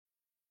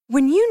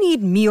When you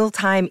need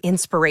mealtime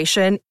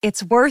inspiration,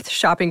 it's worth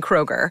shopping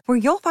Kroger, where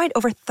you'll find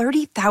over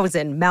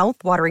 30,000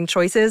 mouth-watering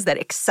choices that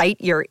excite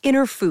your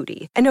inner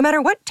foodie. And no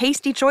matter what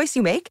tasty choice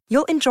you make,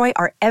 you'll enjoy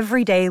our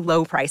everyday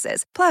low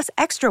prices, plus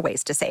extra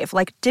ways to save,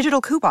 like digital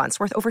coupons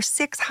worth over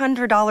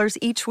 $600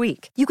 each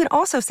week. You can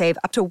also save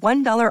up to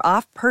 $1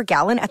 off per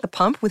gallon at the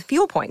pump with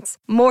fuel points.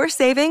 More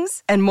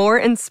savings and more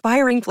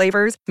inspiring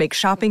flavors make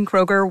shopping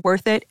Kroger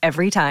worth it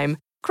every time.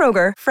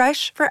 Kroger,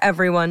 fresh for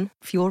everyone.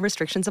 Fuel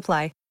restrictions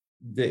apply.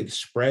 The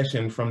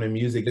expression from the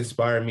music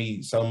inspired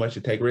me so much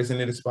to take risks,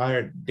 and it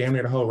inspired damn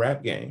near the whole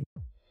rap game.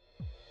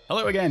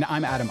 Hello again,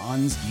 I'm Adam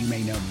Unz. You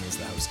may know me as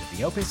the host of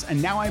The Opus,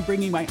 and now I'm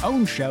bringing my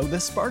own show, The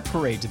Spark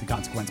Parade, to the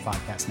Consequence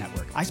Podcast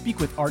Network. I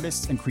speak with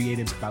artists and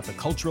creatives about the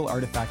cultural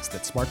artifacts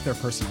that spark their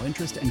personal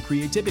interest and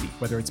creativity,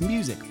 whether it's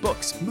music,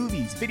 books,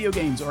 movies, video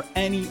games, or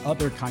any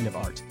other kind of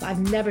art. I've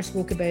never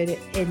spoke about it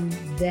in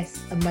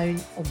this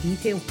amount of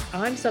detail.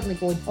 I'm suddenly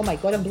going, oh my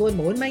God, I'm blowing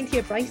my own mind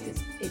here. Christ,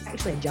 it's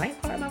actually a giant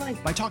part of my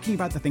life. By talking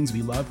about the things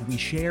we love, we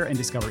share and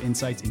discover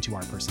insights into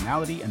our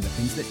personality and the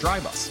things that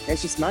drive us.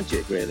 It's just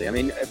magic, really. I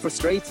mean,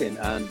 frustrating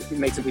and it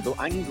makes some people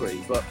angry,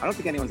 but I don't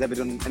think anyone's ever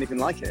done anything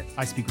like it.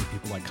 I speak with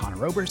people like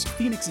Connor Oberst,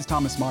 Phoenix's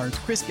Thomas Mars,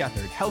 Chris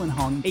Gethard, Helen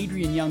Hong,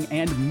 Adrian Young,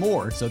 and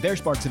more, so their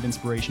sparks of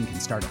inspiration can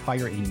start a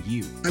fire in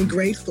you. I'm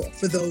grateful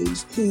for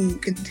those who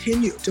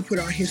continue to put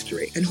our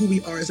history and who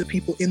we are as a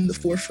people in the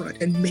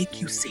forefront and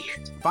make you see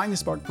it. Find The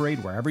Spark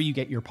Parade wherever you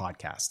get your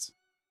podcasts.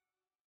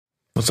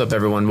 What's up,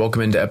 everyone?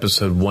 Welcome into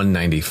episode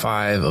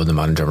 195 of the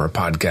Modern Drummer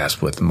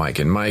Podcast with Mike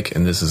and Mike,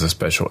 and this is a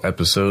special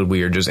episode.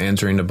 We are just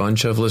answering a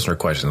bunch of listener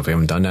questions. We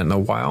haven't done that in a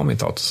while. We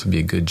thought this would be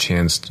a good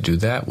chance to do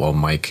that while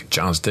Mike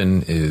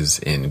Johnston is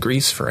in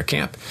Greece for a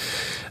camp.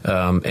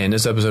 And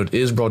this episode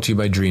is brought to you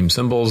by Dream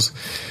Cymbals.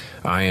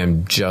 I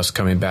am just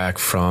coming back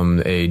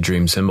from a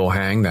Dream Cymbal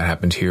hang that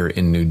happened here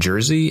in New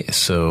Jersey.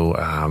 So,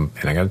 and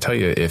I got to tell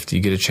you, if you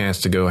get a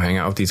chance to go hang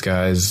out with these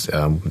guys,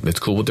 it's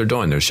cool what they're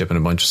doing. They're shipping a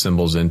bunch of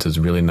cymbals into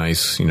really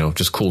nice,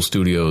 just cool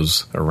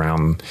studios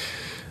around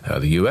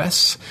the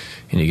U.S.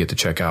 And you get to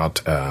check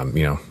out,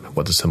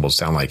 what the cymbals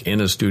sound like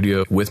in a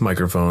studio with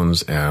microphones.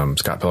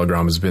 Scott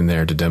Pellegrom has been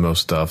there to demo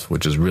stuff,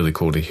 which is really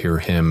cool to hear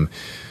him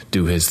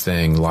do his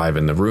thing live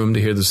in the room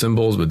to hear the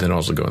cymbals, but then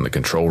also go in the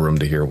control room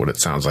to hear what it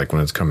sounds like when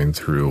it's coming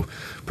through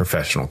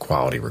professional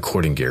quality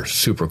recording gear.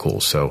 Super cool.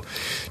 So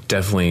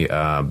definitely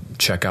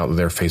check out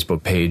their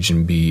Facebook page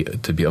and be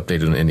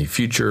updated on any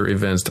future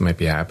events that might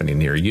be happening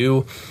near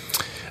you.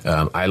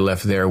 I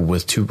left there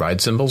with 2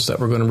 ride cymbals that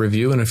we're going to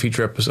review in a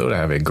future episode. I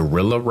have a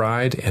Gorilla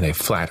ride and a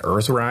Flat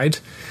Earth ride.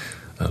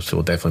 So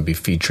we'll definitely be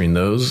featuring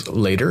those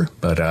later.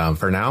 But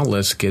for now,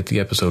 let's get the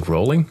episode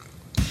rolling.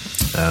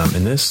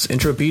 And this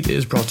intro beat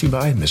is brought to you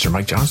by Mr.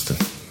 Mike Johnston.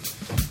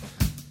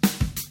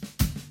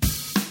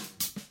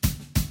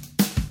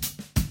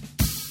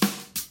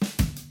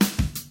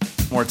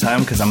 More time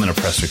because I'm going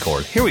to press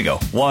record. Here we go.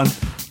 1,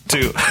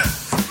 2,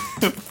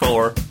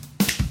 4.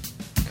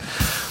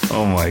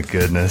 Oh my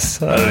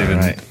goodness.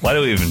 Why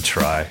do we even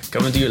try?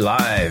 Coming to you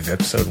live,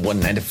 episode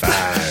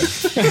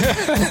 195.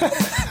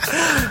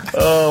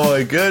 Oh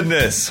my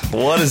goodness.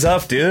 What is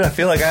up, dude? I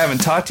feel like I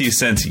haven't talked to you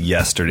since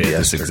yesterday at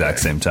this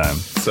exact same time.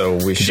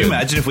 So we should. Could you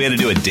imagine if we had to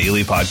do a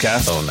daily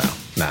podcast? Oh, no.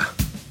 Nah.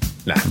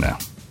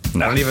 I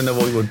don't even know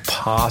what we would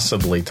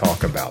possibly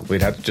talk about.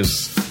 We'd have to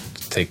just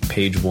take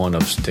page 1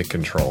 of Stick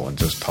Control and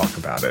just talk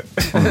about it.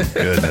 Oh,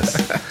 goodness.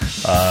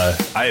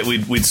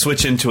 We'd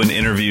switch into an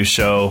interview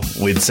show.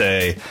 We'd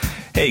say,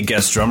 hey,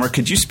 guest drummer,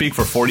 could you speak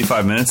for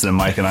 45 minutes? And then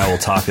Mike and I will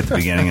talk at the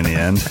beginning and the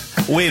end.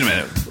 Wait a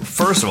minute.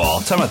 First of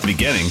all, talking about the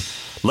beginning,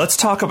 let's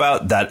talk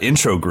about that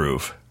intro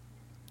groove.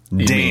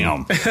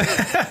 Damn.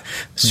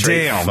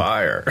 Straight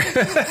fire.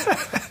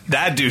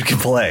 That dude can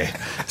play.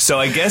 So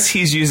I guess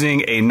he's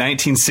using a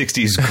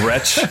 1960s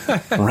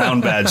Gretsch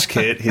round badge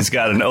kit. He's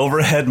got an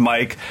overhead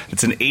mic.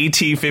 It's an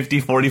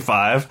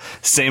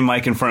AT5045. Same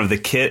mic in front of the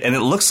kit. And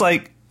it looks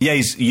like, yeah,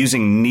 he's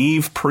using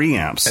Neve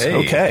preamps. Hey,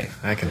 okay.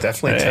 I can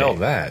definitely tell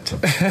that.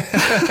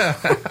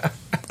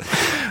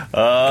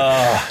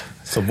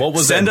 So what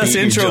was Send that us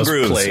beat intro you just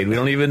grooves. played? We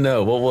don't even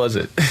know. What was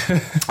it?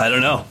 I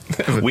don't know.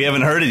 We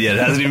haven't heard it yet.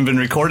 It hasn't even been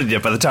recorded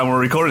yet by the time we're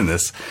recording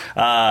this.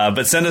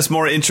 But send us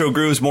more intro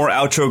grooves, more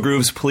outro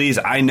grooves, please.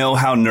 I know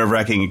how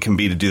nerve-wracking it can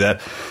be to do that.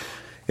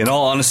 In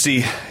all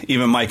honesty,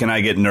 even Mike and I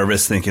get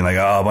nervous thinking like,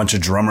 oh, a bunch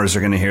of drummers are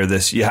going to hear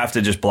this. You have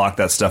to just block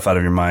that stuff out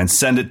of your mind.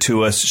 Send it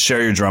to us.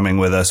 Share your drumming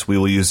with us. We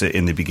will use it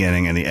in the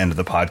beginning and the end of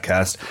the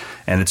podcast.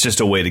 And it's just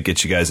a way to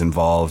get you guys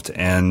involved.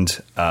 And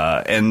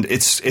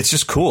it's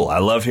just cool. I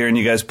love hearing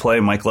you guys play.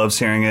 Mike loves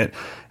hearing it.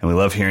 And we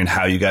love hearing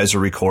how you guys are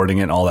recording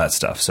it and all that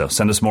stuff. So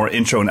send us more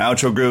intro and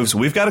outro grooves.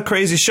 We've got a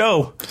crazy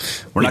show.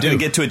 We're not going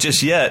to get to it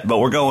just yet, but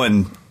we're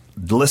going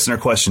listener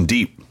question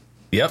deep.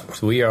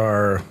 Yep. We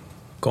are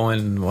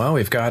going, well,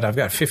 I've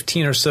got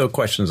 15 or so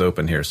questions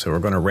open here, so we're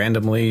going to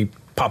randomly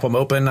pop them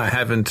open. I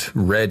haven't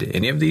read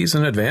any of these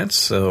in advance,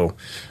 so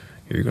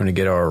You're going to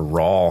get our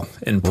raw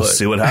input. We'll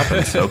see what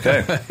happens.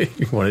 Okay.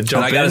 You want to jump in?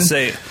 And I got to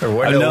say,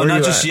 no,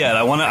 not just yet.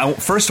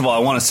 First of all, I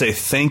want to say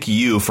thank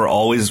you for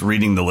always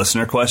reading the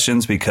listener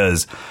questions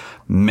because,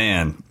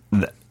 man,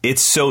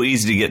 it's so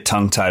easy to get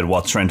tongue-tied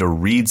while trying to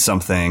read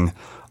something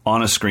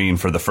on a screen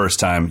for the first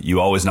time. You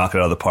always knock it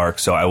out of the park.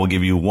 So I will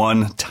give you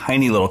one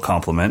tiny little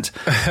compliment.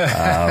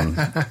 And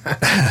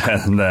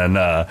then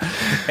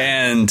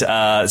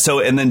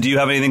do you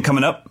have anything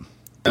coming up?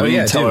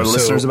 Tell our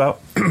listeners about?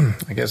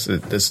 I guess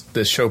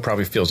this show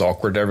probably feels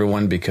awkward to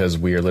everyone because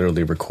we are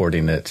literally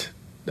recording it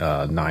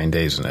 9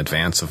 days in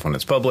advance of when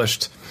it's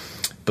published.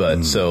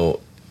 But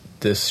so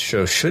this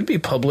show should be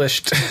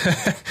published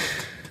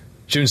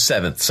June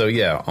 7th. So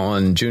yeah,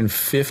 on June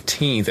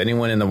 15th,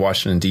 anyone in the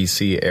Washington,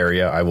 D.C.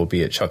 area, I will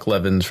be at Chuck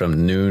Levin's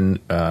from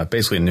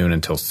basically noon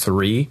until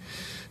 3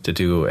 to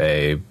do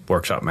a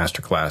workshop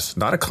masterclass.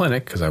 Not a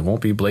clinic because I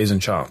won't be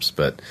blazing chops,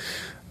 but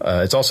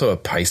it's also a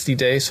Paiste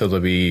day, so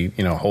there'll be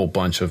a whole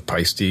bunch of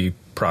Paiste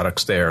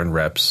products there and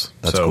reps.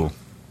 That's cool.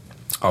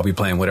 I'll be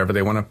playing whatever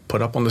they want to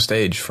put up on the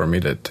stage for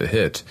me to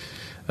hit.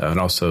 And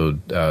also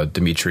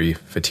Dimitri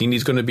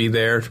Fattini's going to be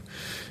there.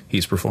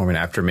 He's performing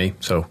after me.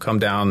 So come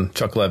down,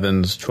 Chuck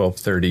Levin's,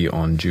 12:30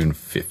 on June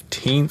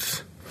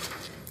 15th.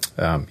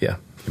 You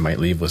might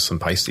leave with some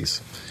Paistes.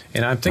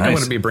 And I think I'm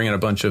going to be bringing a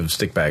bunch of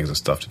stick bags and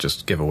stuff to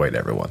just give away to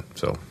everyone.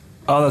 So.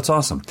 Oh, that's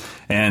awesome.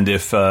 And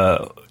if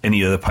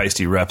any of the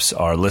Paiste reps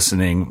are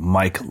listening,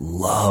 Mike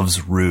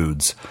loves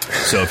Rudes.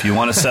 So if you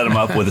want to set him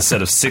up with a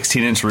set of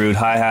 16-inch Rude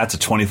hi-hats, a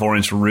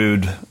 24-inch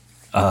Rude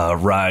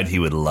ride, he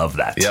would love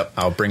that. Yep,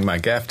 I'll bring my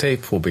gaff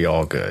tape. We'll be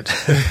all good.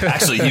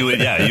 Actually,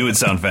 you would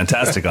sound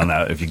fantastic on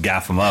that if you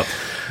gaff him up.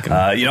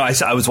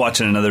 I was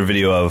watching another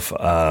video of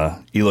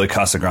Eloy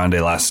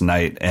Casagrande last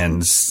night,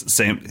 and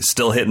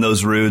still hitting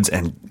those Rudes,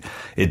 and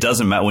it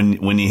doesn't matter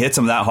when he hits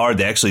them that hard.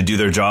 They actually do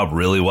their job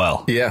really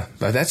well. Yeah,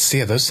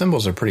 those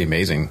cymbals are pretty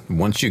amazing.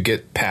 Once you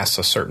get past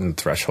a certain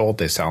threshold,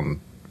 they sound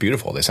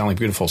beautiful. They sound like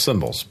beautiful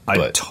cymbals.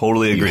 I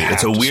totally agree.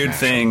 It's a weird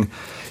thing.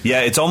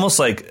 Yeah, it's almost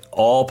like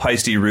all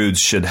Paiste Rudes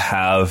should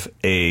have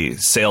a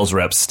sales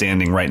rep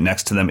standing right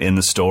next to them in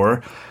the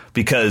store,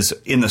 because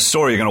in the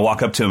store you're going to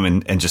walk up to them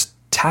and just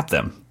tap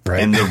them.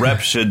 Right. And the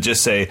rep should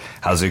just say,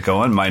 "How's it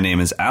going? My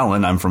name is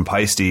Alan. I'm from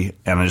Paiste,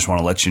 and I just want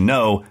to let you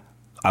know,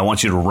 I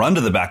want you to run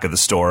to the back of the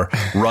store,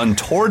 run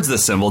towards the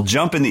cymbal,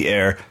 jump in the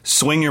air,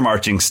 swing your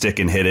marching stick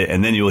and hit it,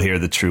 and then you'll hear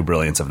the true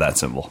brilliance of that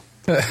cymbal."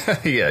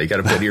 Yeah, you got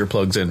to put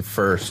earplugs in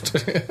first.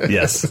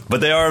 Yes,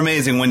 but they are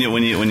amazing when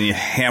you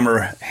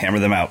hammer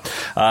them out.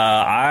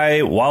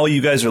 While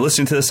you guys are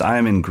listening to this, I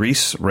am in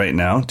Greece right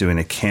now doing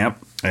a camp,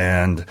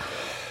 and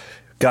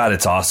God,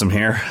 it's awesome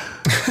here.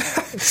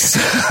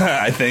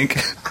 I think.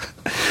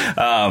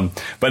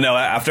 But no,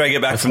 after I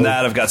get back from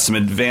that, I've got some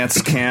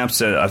advanced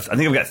camps. I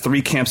think I've got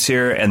 3 camps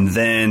here, and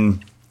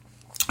then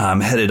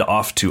I'm headed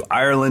off to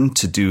Ireland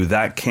to do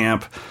that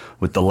camp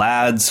with the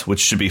lads, which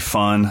should be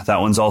fun.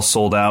 That one's all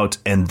sold out.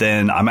 And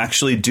then I'm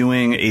actually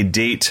doing a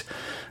date.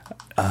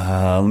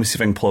 Let me see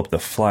if I can pull up the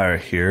flyer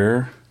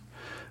here.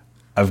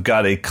 I've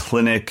got a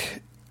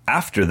clinic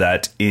after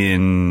that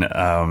in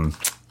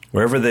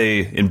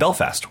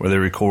Belfast, where they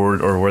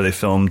record or where they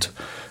filmed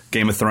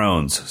Game of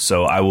Thrones.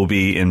 So I will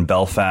be in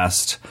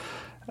Belfast,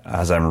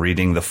 as I'm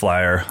reading the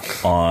flyer,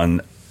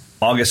 on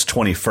August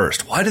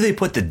 21st. Why do they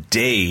put the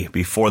day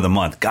before the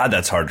month? God,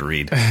 that's hard to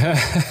read.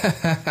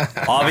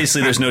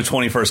 Obviously, there's no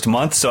 21st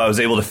month, so I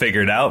was able to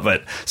figure it out.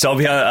 So I'll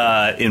be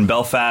in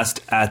Belfast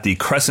at the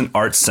Crescent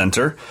Arts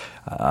Centre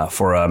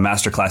for a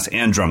masterclass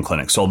and drum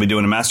clinic. So I'll be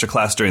doing a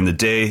masterclass during the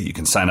day. You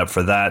can sign up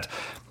for that.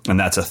 And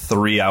that's a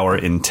 3-hour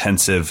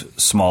intensive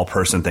small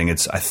person thing.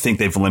 I think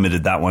they've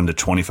limited that one to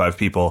 25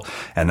 people.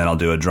 And then I'll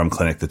do a drum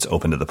clinic that's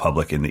open to the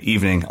public in the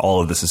evening.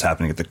 All of this is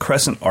happening at the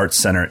Crescent Arts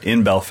Center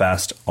in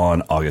Belfast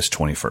on August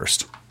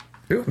 21st.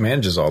 Who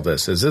manages all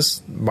this? Is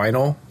this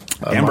Vinyl?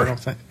 Amber.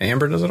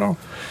 Amber does it all?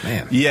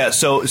 Man. Yeah,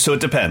 so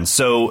it depends.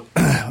 So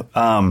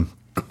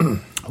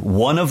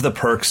one of the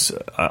perks,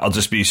 I'll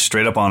just be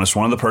straight up honest,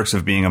 one of the perks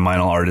of being a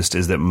Vinyl artist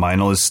is that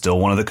Vinyl is still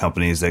one of the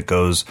companies that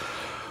goes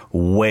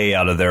way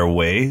out of their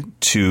way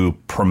to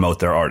promote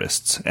their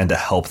artists and to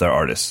help their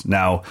artists.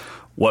 Now,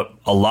 what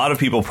a lot of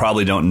people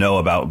probably don't know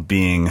about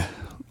being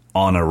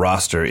on a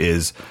roster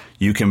is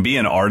you can be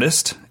an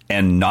artist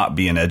and not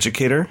be an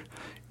educator.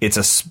 It's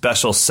a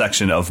special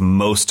section of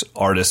most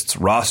artists'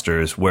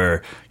 rosters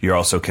where you're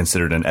also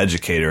considered an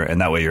educator,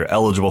 and that way you're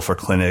eligible for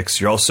clinics.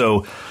 You're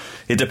also,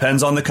 it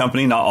depends on the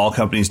company. Not all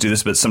companies do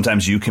this, but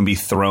sometimes you can be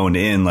thrown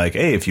in like,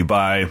 hey, if you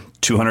buy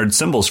 200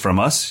 cymbals from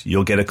us,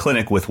 you'll get a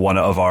clinic with one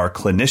of our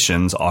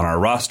clinicians on our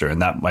roster.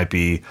 And that might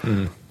be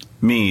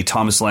me,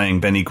 Thomas Lang,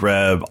 Benny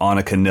Greb,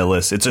 Annika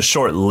Nillis. It's a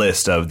short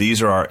list of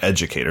these are our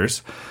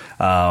educators.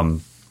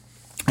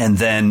 And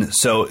then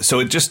so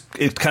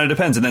it kind of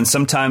depends. And then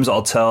sometimes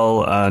I'll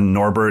tell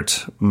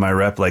Norbert, my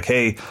rep, like,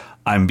 hey,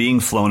 I'm being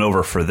flown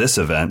over for this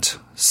event.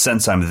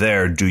 Since I'm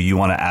there, do you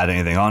want to add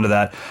anything onto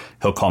that?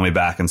 he'll call me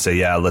back and say,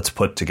 yeah, let's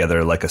put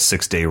together like a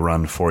 6-day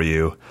run for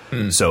you.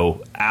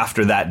 So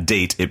after that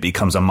date, it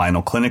becomes a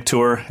Meinl Clinic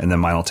tour, and then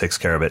Meinl takes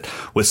care of it.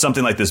 With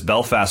something like this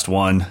Belfast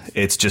one,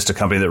 it's just a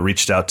company that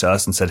reached out to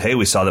us and said, hey,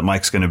 we saw that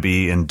Mike's going to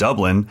be in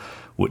Dublin.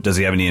 Does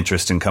he have any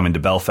interest in coming to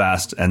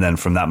Belfast? And then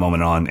from that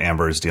moment on,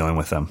 Amber is dealing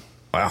with them.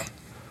 Wow.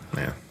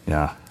 Man.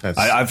 Yeah.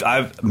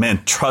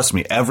 Man, trust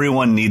me,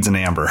 everyone needs an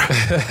Amber.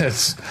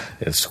 It's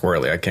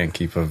squirrely. I can't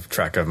keep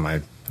track of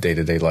my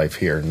day-to-day life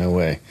here. No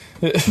way.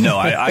 No,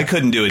 I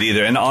couldn't do it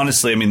either. And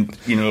honestly, I mean,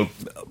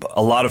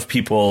 a lot of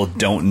people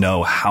don't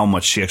know how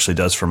much she actually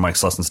does for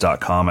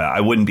Mike'sLessons.com. I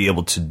wouldn't be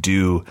able to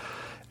do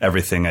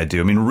everything I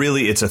do. I mean,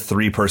 really, it's a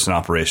 3-person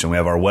operation. We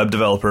have our web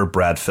developer,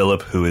 Brad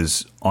Phillip, who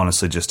is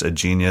honestly just a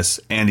genius,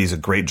 and he's a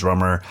great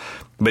drummer.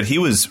 But he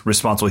was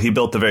responsible. He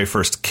built the very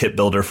first kit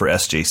builder for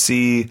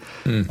SJC.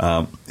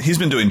 He's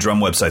been doing drum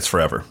websites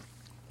forever.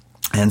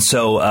 And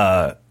so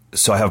I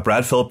have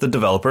Brad Phillip, the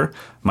developer,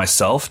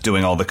 myself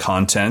doing all the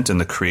content and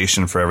the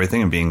creation for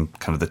everything and being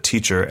kind of the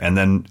teacher, and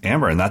then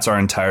Amber, and that's our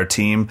entire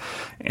team.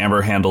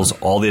 Amber handles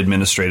all the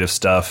administrative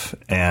stuff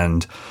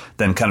and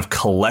then kind of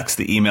collects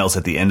the emails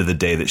at the end of the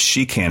day that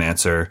she can't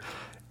answer.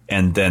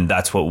 And then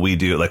that's what we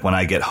do. Like when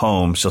I get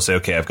home, she'll say,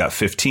 okay, I've got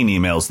 15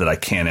 emails that I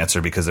can't answer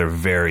because they're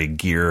very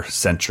gear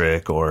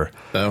centric, or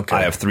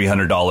I have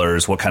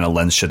 $300. What kind of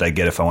lens should I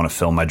get if I want to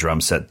film my drum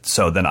set?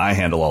 So then I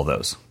handle all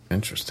those.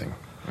 Interesting.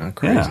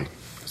 Crazy. Yeah.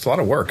 It's a lot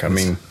of work. I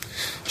mean,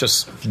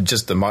 just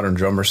the modern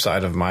drummer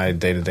side of my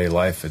day-to-day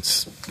life,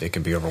 it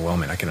can be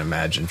overwhelming. I can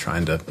imagine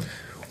trying to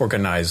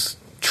organize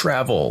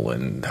travel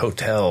and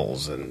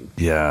hotels and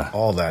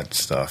all that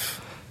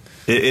stuff.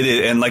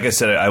 And like I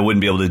said, I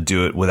wouldn't be able to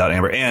do it without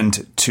Amber.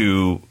 And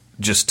to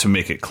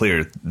make it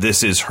clear,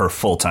 this is her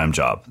full-time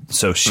job.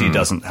 So she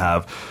doesn't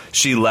have –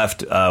 she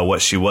left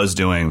what she was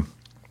doing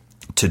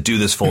to do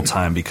this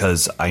full-time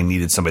because I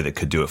needed somebody that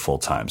could do it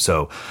full-time.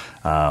 So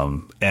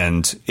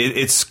and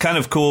it's kind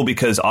of cool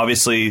because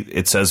obviously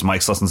it says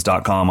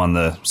Mike'sLessons.com on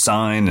the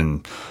sign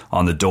and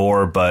on the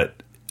door. But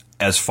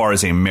as far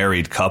as a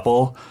married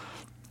couple,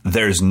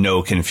 there's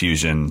no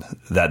confusion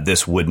that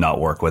this would not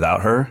work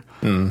without her.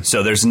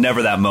 So there's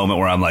never that moment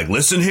where I'm like,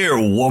 listen here,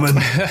 woman.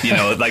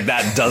 Like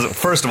that doesn't.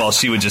 First of all,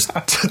 she would just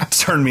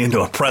turn me into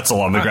a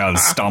pretzel on the ground and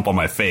stomp on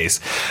my face.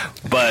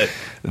 But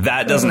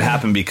that doesn't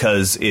happen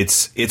because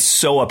it's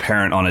so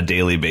apparent on a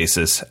daily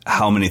basis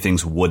how many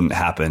things wouldn't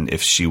happen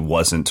if she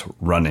wasn't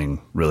running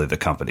really the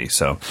company.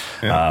 So,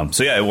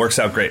 it works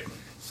out great.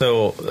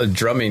 So a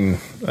drumming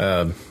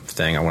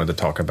thing I wanted to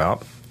talk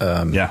about.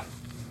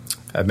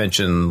 I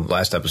mentioned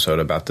last episode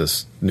about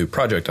this new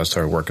project I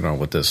started working on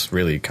with this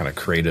really kind of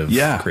creative,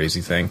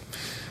 crazy thing.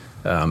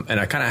 And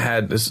I kind of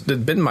had this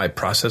had been my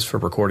process for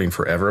recording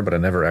forever, but I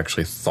never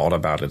actually thought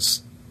about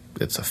its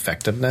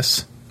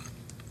effectiveness.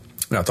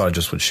 And I thought I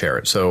just would share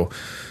it. So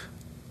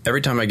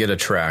every time I get a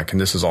track, and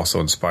this is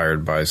also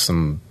inspired by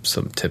some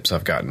tips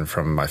I've gotten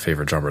from my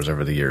favorite drummers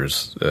over the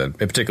years, in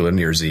particular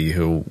Nir Z,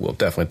 who we'll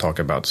definitely talk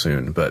about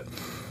soon. But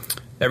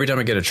every time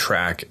I get a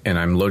track and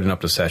I'm loading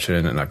up the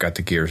session and I've got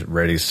the gear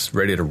ready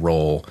to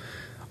roll,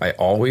 I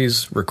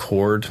always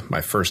record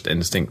my first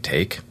instinct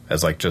take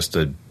as like just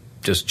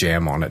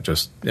jam on it,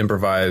 just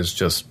improvise,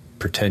 just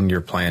pretend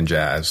you're playing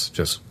jazz,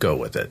 just go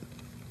with it.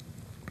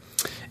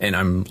 And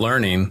I'm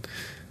learning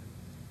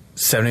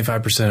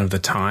 75% of the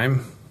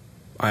time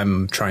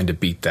I'm trying to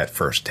beat that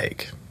first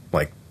take.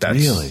 Like that's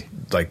really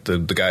like the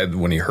guy,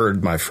 when he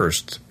heard my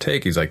first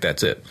take, he's like,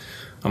 that's it.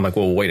 I'm like,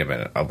 well, wait a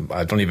minute.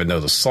 I don't even know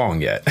the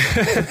song yet. Wow.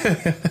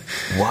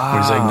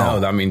 He's like,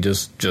 no, I mean,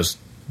 just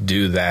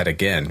do that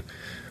again.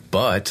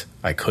 But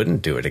I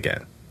couldn't do it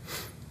again.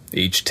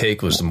 Each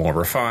take was more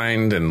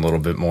refined and a little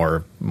bit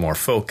more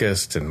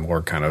focused and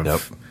more kind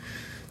of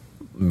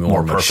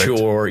more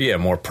mature. Yeah,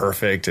 more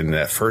perfect. And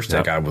that first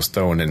take I was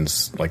throwing in,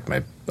 like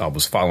I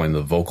was following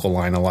the vocal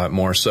line a lot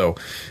more. So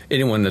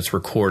anyone that's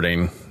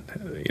recording,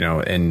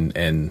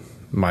 and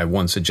my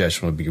one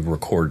suggestion would be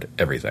record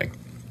everything.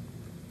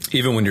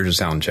 Even when you're just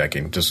sound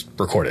checking, just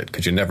record it,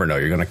 because you never know.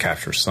 You're going to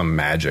capture some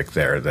magic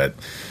there that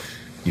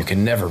you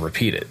can never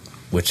repeat it,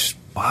 which,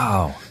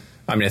 wow.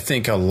 I mean, I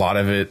think a lot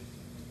of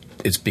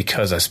it's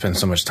because I spend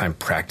so much time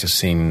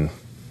practicing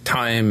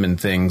time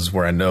and things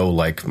where I know,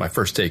 like, my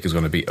first take is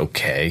going to be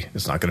okay.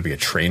 It's not going to be a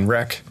train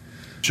wreck.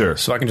 Sure.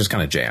 So I can just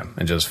kind of jam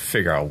and just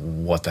figure out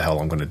what the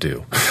hell I'm going to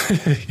do.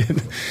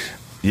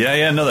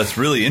 No, that's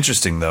really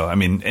interesting, though. I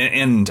mean,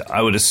 and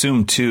I would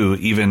assume, too,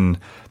 even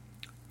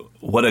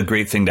what a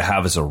great thing to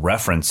have as a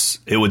reference.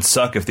 It would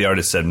suck if the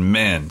artist said,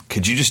 man,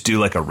 could you just do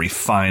like a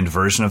refined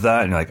version of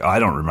that? And you're like, oh, I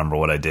don't remember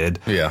what I did.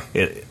 Yeah.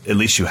 At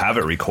least you have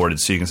it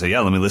recorded so you can say, yeah,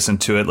 let me listen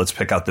to it. Let's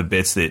pick out the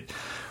bits that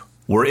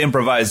were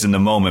improvised in the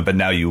moment, but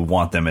now you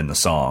want them in the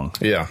song.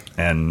 Yeah.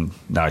 And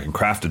now I can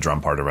craft a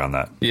drum part around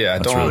that. Yeah.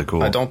 That's really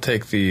cool. I don't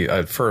take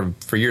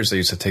for years I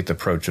used to take the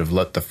approach of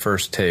let the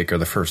first take or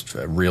the first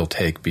real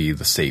take be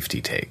the safety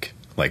take.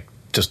 Like,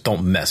 just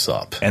don't mess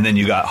up. And then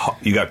you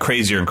got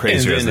crazier and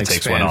crazier as the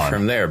takes went on.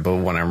 From there. But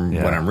what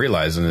I'm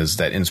realizing is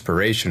that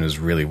inspiration is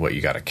really what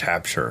you got to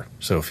capture.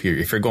 So if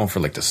you're going for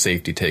like the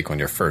safety take on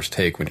your first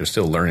take when you're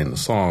still learning the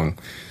song,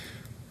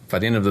 by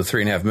the end of the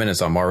 3.5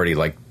 minutes, I'm already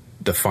like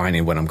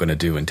defining what I'm going to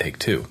do in take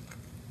 2.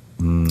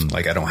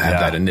 Like I don't have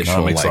that initial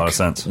that makes a lot of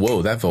sense.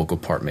 Whoa, that vocal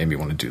part made me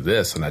want to do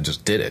this, and I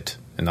just did it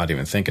and not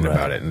even thinking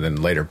about it. And then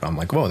later I'm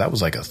like, whoa, that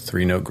was like a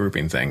 3-note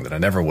grouping thing that I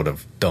never would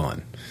have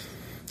done.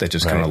 That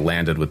just kind of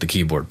landed with the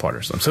keyboard part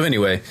or something. So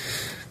anyway,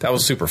 that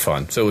was super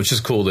fun. So it's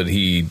just cool that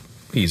he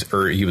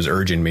was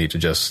urging me to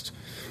just,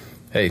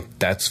 hey,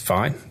 that's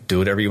fine. Do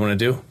whatever you want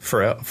to do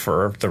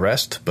for the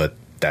rest, but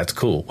that's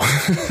cool.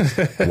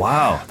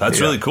 Wow, that's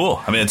really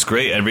cool. I mean, it's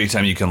great every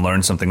time you can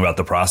learn something about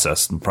the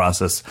process. The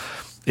process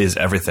is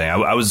everything.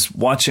 I was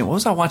watching, what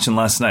was I watching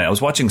last night? I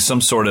was watching some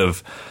sort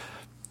of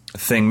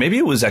thing. Maybe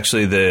it was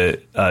actually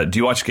do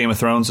you watch Game of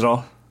Thrones at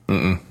all?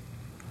 Mm-mm.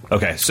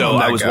 Okay, so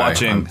I was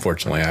watching.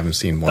 Unfortunately, I haven't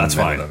seen one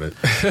minute of it.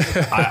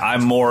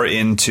 I'm more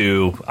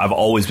into. I've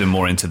always been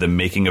more into the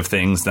making of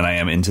things than I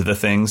am into the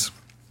things.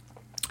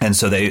 And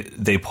so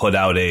they put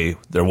out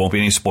there won't be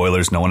any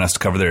spoilers. No one has to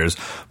cover theirs,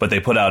 but they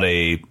put out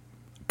a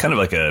kind of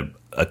like a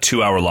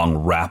 2-hour long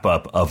wrap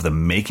up of the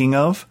making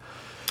of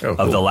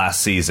the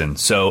last season.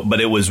 So, but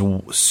it was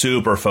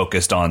super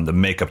focused on the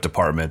makeup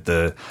department,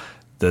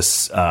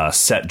 this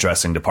set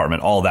dressing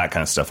department, all that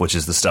kind of stuff, which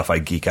is the stuff I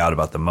geek out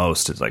about the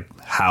most. It's like,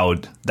 how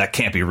that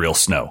can't be real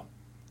snow.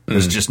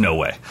 There's just no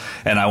way.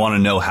 And I want to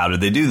know, how did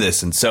they do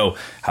this? And so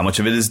how much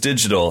of it is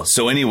digital?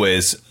 So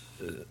anyways,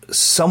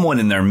 someone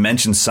in there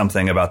mentioned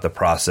something about the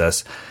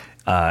process.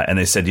 And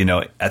they said,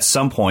 at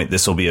some point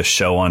this will be a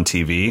show on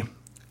TV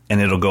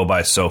and it'll go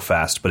by so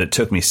fast. But it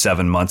took me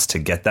 7 months to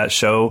get that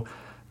show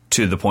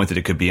to the point that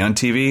it could be on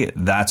TV.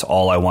 That's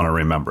all I want to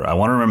remember. I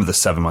want to remember the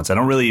 7 months. I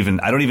don't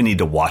even need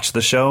to watch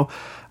the show.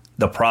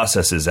 The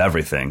process is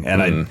everything.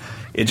 And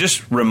it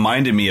just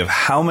reminded me of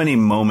how many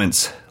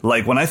moments,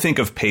 like when I think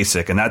of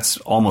PASIC, and that's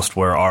almost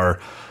where our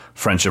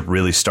friendship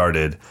really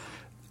started.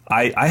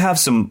 I have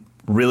some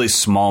really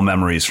small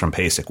memories from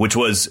PASIC, which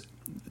was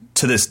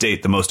to this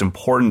date the most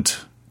important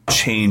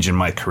change in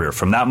my career.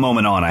 From that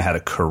moment on, I had a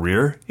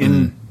career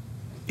in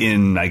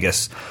I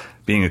guess,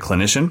 being a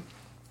clinician.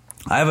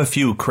 I have a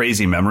few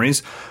crazy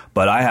memories,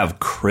 but I have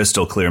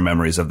crystal clear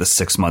memories of the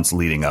 6 months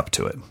leading up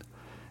to it.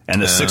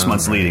 And the 6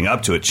 months leading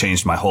up to it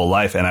changed my whole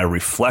life. And I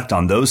reflect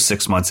on those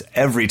 6 months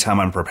every time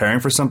I'm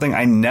preparing for something.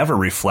 I never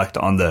reflect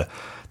on the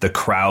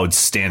crowd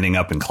standing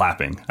up and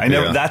clapping.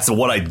 That's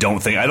what I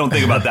don't think. I don't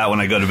think about that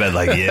when I go to bed.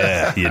 Like,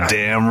 yeah, you're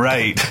damn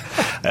right.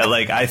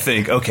 Like, I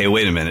think, okay,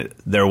 wait a minute.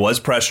 There was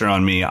pressure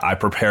on me. I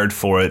prepared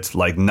for it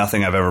like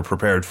nothing I've ever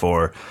prepared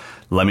for.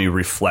 Let me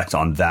reflect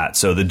on that.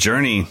 So the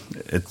journey,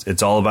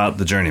 it's all about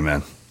the journey,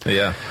 man.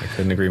 Yeah, I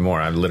couldn't agree more.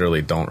 I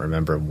literally don't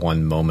remember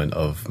one moment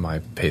of my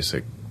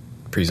PASIC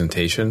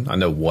presentation. I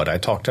know what I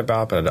talked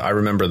about, but I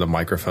remember the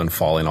microphone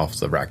falling off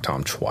the rack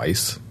tom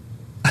twice.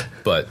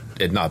 But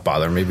it not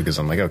bothering me because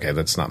I'm like, okay,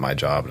 that's not my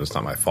job. It's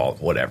not my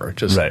fault. Whatever.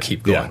 Just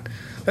keep going. Yeah.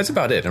 That's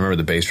about it. I remember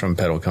the bass drum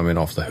pedal coming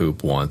off the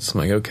hoop once.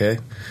 I'm like, okay.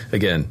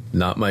 Again,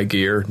 not my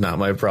gear, not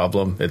my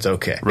problem. It's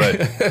okay. Right.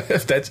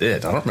 That's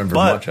it. I don't remember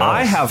much else.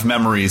 I have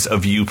memories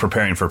of you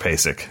preparing for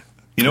PASIC.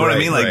 You know what I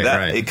mean? Like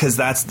that, because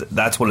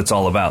that's what it's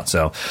all about.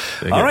 So,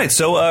 all right.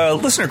 So,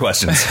 listener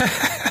questions.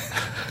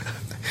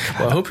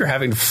 Well, I hope you're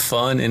having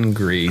fun in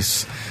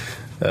Greece.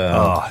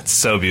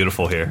 It's so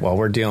beautiful here. Well,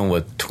 we're dealing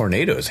with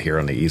tornadoes here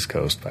on the East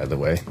Coast, by the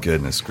way.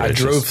 Goodness gracious.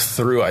 I drove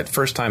through,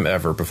 first time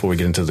ever, before we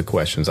get into the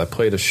questions, I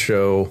played a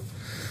show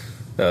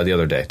the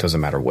other day. It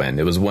doesn't matter when.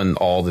 It was when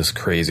all this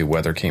crazy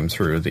weather came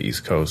through the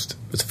East Coast.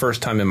 It was the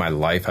first time in my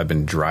life I've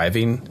been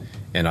driving,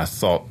 and I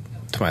thought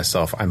to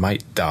myself, I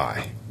might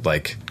die.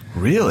 Like,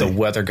 really? The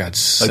weather got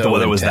so Like the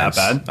weather intense. was that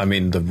bad? I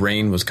mean, the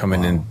rain was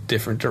coming in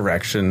different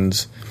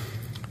directions.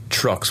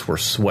 Trucks were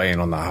swaying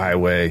on the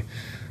highway.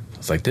 I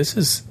was like, this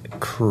is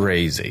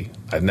crazy.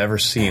 I've never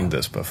seen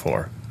this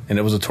before. And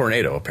it was a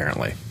tornado,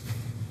 apparently.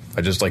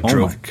 I just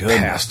drove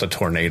past a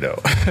tornado.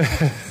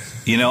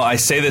 I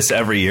say this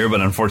every year,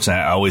 but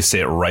unfortunately I always say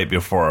it right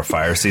before our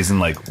fire season.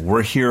 Like,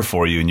 we're here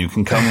for you and you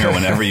can come here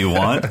whenever you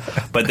want.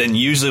 But then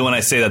usually when I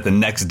say that, the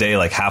next day,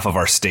 like half of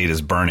our state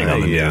is burning on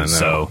the news.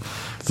 So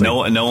no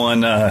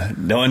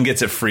one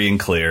gets it free and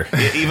clear.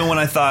 Even when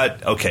I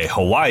thought, okay,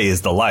 Hawaii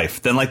is the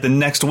life, then like the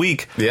next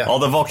week, all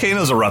the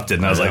volcanoes erupted,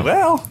 and I was like,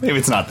 well, maybe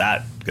it's not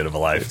that good of a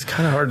life. It's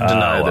kind of hard to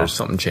deny there's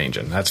something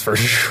changing. That's for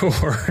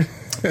sure.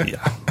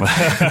 Yeah.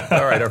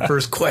 All right, our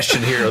first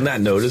question here on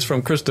that note is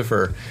from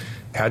Christopher.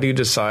 How do you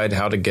decide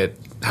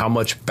how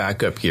much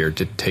backup gear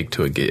to take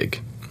to a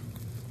gig?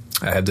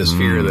 I had this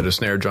fear that a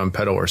snare drum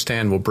pedal or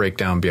stand will break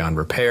down beyond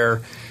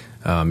repair.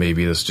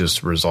 Maybe that's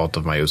just a result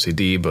of my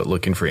OCD, but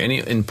looking for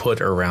any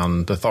input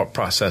around the thought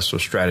process or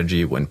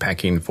strategy when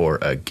packing for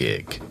a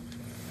gig.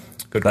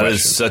 Good question. That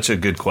is such a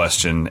good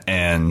question,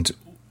 and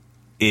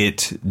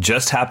it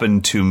just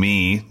happened to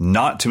me,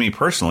 not to me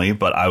personally,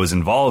 but I was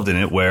involved in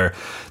it, where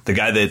the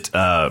guy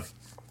that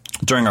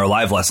during our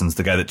live lessons,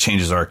 the guy that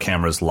changes our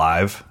cameras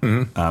live,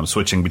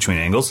 switching between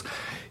angles,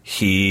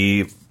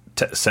 he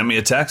sent me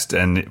a text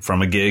and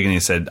from a gig, and he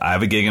said, I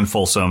have a gig in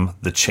Folsom.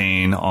 The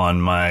chain on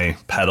my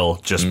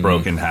pedal just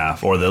broke in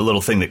half, or the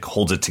little thing that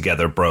holds it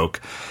together broke.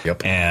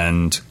 Yep.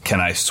 And can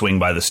I swing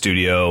by the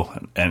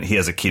studio? And he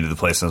has a key to the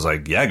place. And I was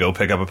like, yeah, go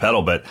pick up a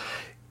pedal.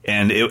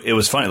 And it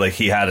was funny. Like,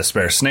 he had a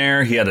spare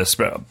snare. He had a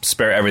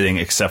spare everything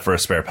except for a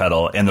spare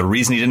pedal. And the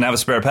reason he didn't have a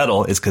spare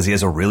pedal is because he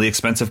has a really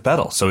expensive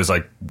pedal. So he's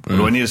like, what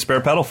do I need a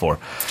spare pedal for?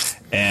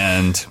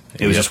 And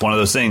it was just one of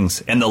those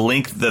things. And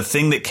the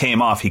thing that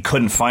came off, he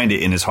couldn't find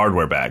it in his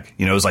hardware bag.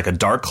 You know, it was like a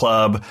dark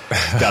club,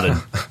 got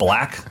a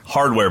black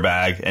hardware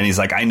bag. And he's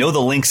like, I know the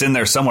link's in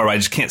there somewhere, but I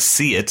just can't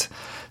see it.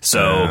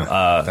 So,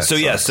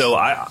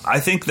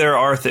 I think there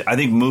are, I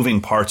think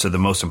moving parts are the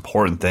most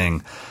important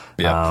thing.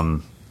 Yeah.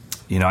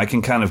 You know, I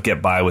can kind of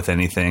get by with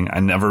anything.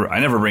 I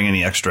never bring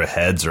any extra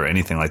heads or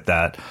anything like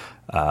that.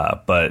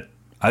 But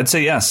I'd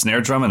say, yeah, snare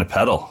drum and a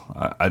pedal.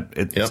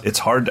 It's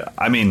hard.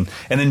 I mean,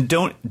 and then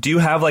do you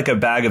have like a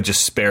bag of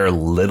just spare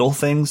little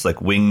things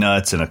like wing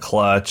nuts and a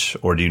clutch,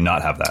 or do you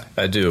not have that?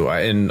 I do. I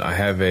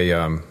have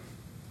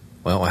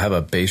I have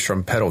a bass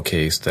drum pedal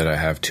case that I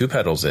have 2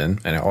 pedals in,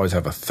 and I always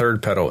have a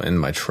third pedal in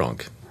my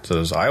trunk.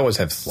 So I always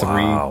have 3.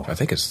 Wow. I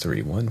think it's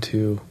 3. 1,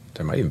 2.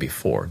 There might even be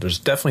 4. There's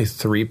definitely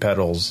 3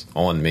 pedals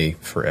on me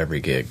for every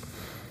gig.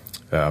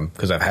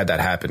 Because I've had that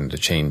happen. The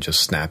chain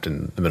just snapped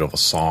in the middle of a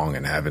song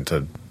and having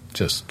to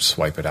just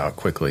swipe it out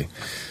quickly.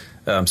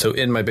 So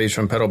in my bass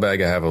drum pedal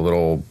bag, I have a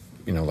little,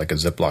 like a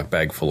Ziploc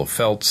bag full of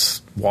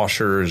felts,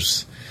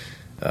 washers,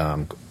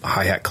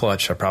 hi-hat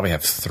clutch. I probably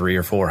have 3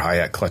 or 4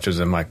 hi-hat clutches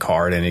in my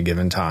car at any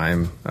given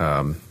time.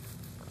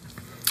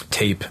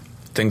 Tape,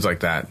 things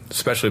like that.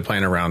 Especially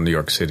playing around New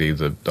York City,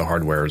 the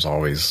hardware is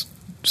always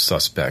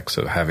suspect,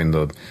 so having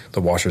the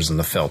washers and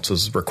the felts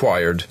is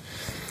required.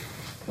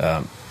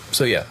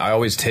 So yeah, I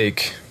always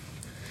take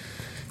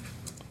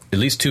at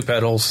least 2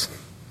 pedals,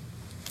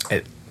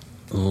 at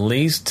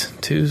least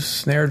 2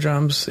 snare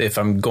drums. If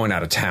I'm going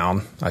out of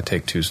town, I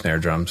take 2 snare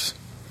drums.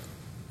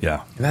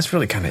 Yeah. And that's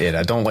really kind of it.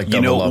 I don't like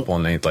double up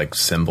on any like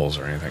cymbals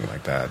or anything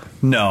like that.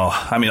 No.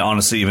 I mean,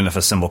 honestly, even if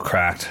a cymbal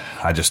cracked,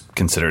 I just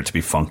consider it to be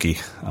funky.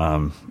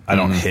 I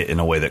don't hit in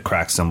a way that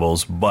cracks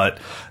cymbals. But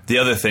the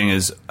other thing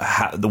is,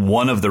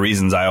 one of the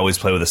reasons I always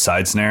play with a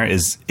side snare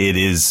is it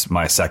is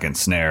my second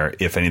snare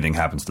if anything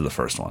happens to the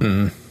first one.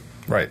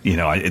 Mm-hmm. Right.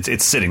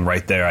 It's sitting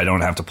right there. I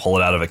don't have to pull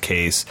it out of a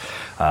case.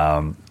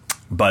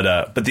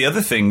 But the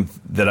other thing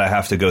that I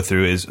have to go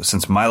through is,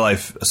 since my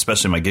life,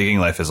 especially my gigging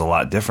life, is a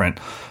lot different,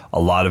 a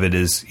lot of it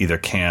is either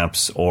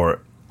camps or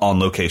on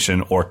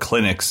location or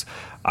clinics.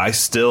 I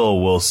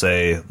still will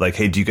say, like,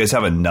 hey, do you guys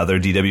have another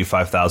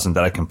DW5000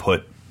 that I can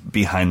put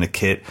behind the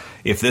kit?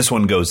 If this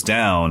one goes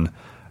down,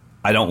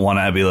 I don't want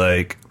to be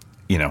like,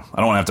 I don't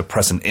want to have to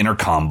press an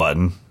intercom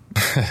button.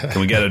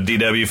 Can we get a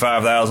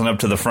DW5000 up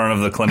to the front of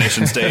the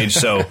clinician stage?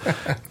 So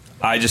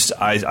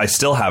I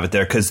still have it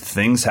there because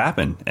things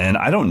happen, and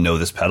I don't know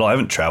this pedal. I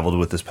haven't traveled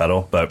with this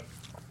pedal, but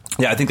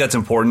yeah, I think that's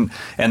important.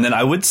 And then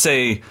I would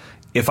say,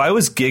 if I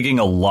was gigging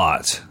a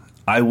lot,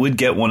 I would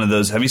get one of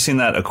those. Have you seen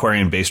that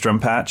Aquarian bass drum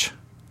patch?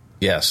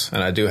 Yes,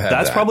 and I do have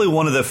That's that. probably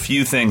one of the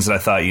few things that I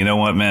thought, you know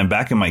what, man,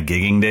 back in my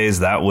gigging days,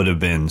 that would have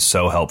been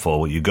so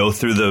helpful. You go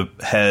through the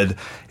head,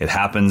 it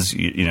happens,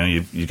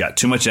 you got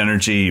too much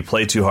energy, you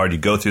play too hard, you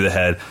go through the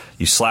head,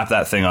 you slap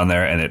that thing on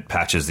there, and it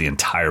patches the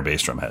entire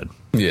bass drum head.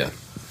 Yeah.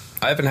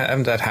 I haven't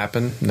had that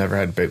happen. Never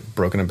had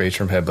broken a bass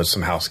drum head, but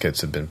some house kits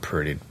have been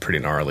pretty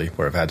gnarly,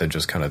 where I've had to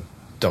just kind of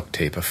duct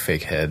tape a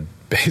fake head,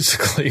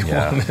 basically.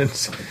 Yeah.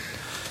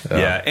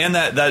 Yeah, and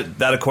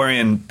that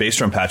Aquarian bass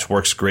drum patch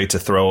works great to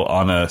throw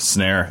on a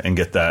snare and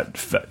get that,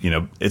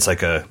 it's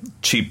like a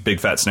cheap big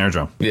fat snare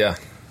drum. Yeah,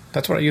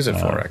 that's what I use it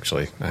for,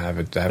 actually. I have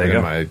it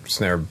in my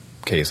snare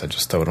case. I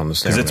just throw it on the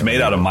snare. Because it's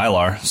made out of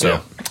Mylar. So,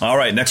 yeah. All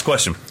right, next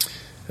question.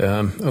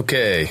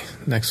 Okay,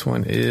 next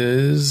one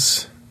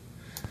is...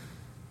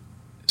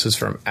 This is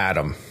from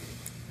Adam.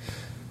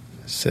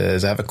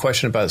 Says, I have a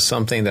question about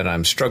something that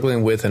I'm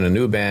struggling with in a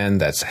new band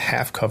that's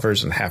half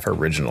covers and half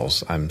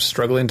originals. I'm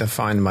struggling to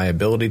find my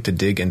ability to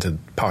dig into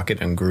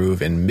pocket and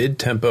groove in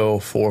mid-tempo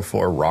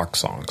 4/4 rock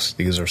songs.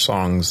 These are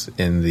songs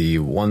in the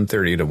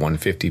 130 to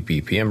 150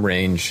 BPM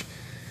range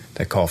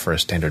that call for a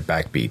standard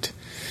backbeat.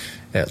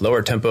 At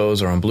lower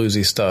tempos or on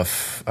bluesy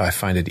stuff, I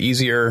find it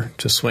easier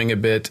to swing a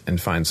bit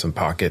and find some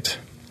pocket.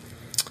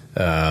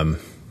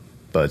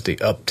 But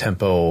the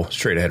up-tempo,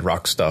 straight-ahead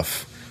rock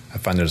stuff, I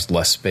find there's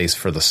less space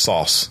for the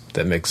sauce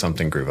that makes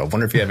something groove. I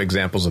wonder if you have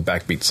examples of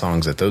backbeat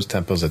songs at those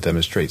tempos that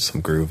demonstrate some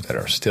groove that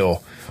are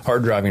still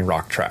hard-driving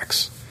rock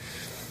tracks.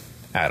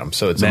 Adam,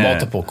 so it's a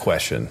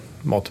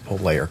multiple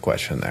layer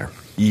question there.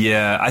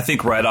 Yeah, I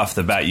think right off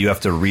the bat you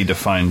have to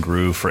redefine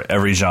groove for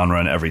every genre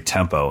and every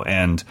tempo.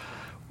 And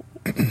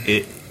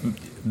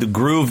the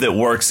groove that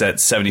works at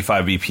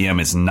 75 BPM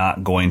is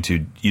not going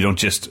to, you don't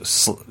just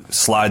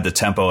slide the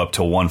tempo up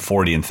to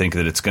 140 and think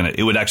that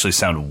it would actually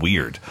sound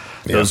weird.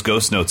 Yeah. Those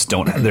ghost notes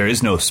there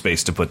is no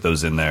space to put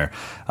those in there.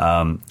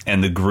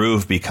 And the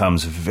groove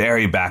becomes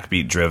very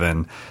backbeat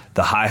driven.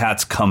 The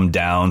hi-hats come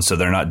down, so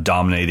they're not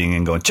dominating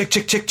and going chick,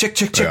 chick, chick, chick,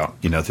 chick, chick,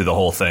 through the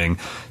whole thing.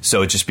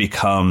 So it just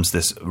becomes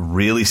this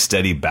really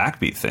steady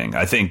backbeat thing.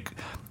 I think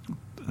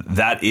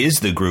that is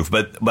the groove.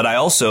 But I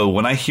also,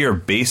 when I hear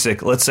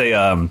basic, let's say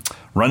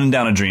Running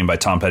Down a Dream by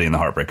Tom Petty and the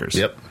Heartbreakers.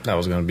 Yep, that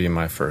was going to be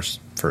my first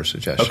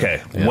suggestion.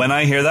 Okay, yep. When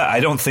I hear that, I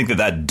don't think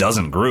that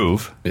doesn't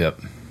groove. Yep.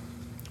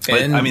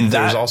 But, and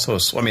there's also,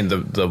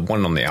 the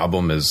one on the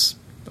album is,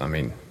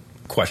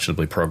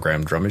 questionably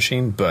programmed drum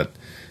machine, but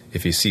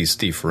if you see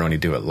Steve Ferrone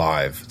do it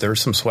live,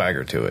 there's some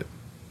swagger to it.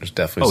 There's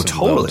definitely some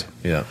totally. load.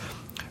 Yeah.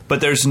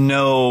 But it's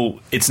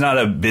not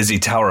a busy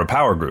Tower of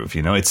Power groove,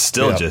 it's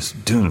still just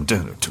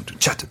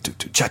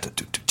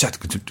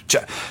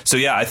so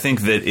yeah, I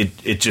think that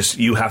it just,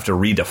 you have to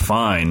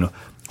redefine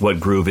what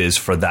groove is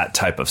for that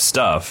type of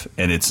stuff,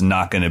 and it's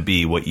not going to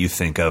be what you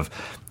think of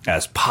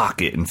as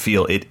pocket and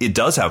feel. It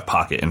does have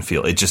pocket and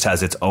feel. It just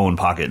has its own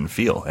pocket and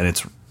feel, and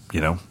it's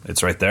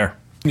it's right there.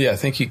 Yeah, I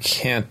think you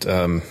can't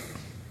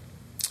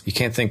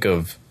think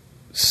of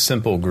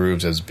simple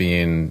grooves as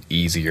being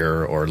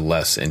easier or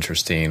less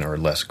interesting or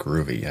less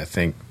groovy.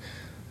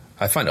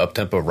 I find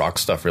up-tempo rock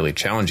stuff really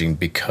challenging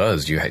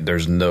because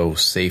there's no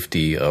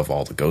safety of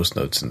all the ghost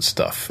notes and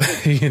stuff.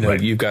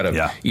 Right. You've got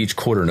to, each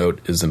quarter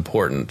note is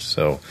important.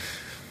 So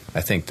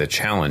I think the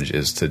challenge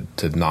is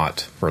to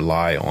not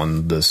rely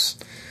on this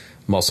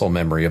muscle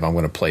memory of I'm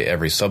going to play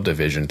every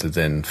subdivision to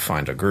then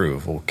find a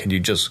groove. Well, can you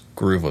just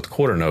groove with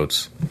quarter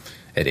notes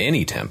at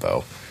any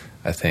tempo?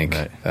 I think.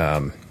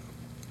 Right.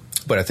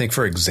 But I think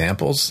for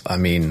examples, I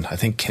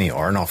think Kenny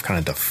Aronoff kind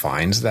of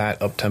defines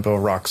that up-tempo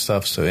rock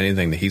stuff. So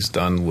anything that he's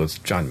done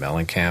with John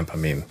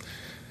Mellencamp,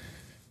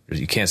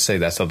 you can't say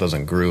that stuff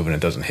doesn't groove and it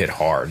doesn't hit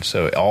hard.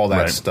 So all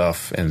that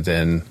stuff, and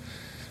then,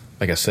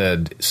 like I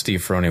said,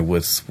 Steve Ferrone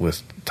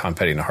with Tom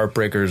Petty and the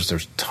Heartbreakers,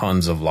 there's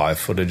tons of live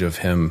footage of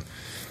him.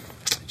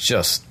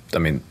 Just,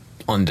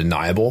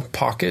 undeniable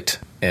pocket,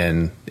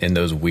 and in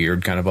those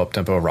weird kind of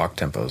up-tempo rock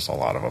tempos, a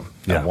lot of them.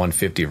 That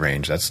 150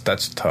 range, that's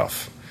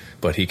tough,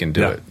 but he can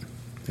do it.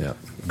 Yeah.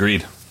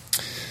 Agreed.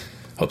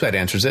 Hope that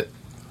answers it.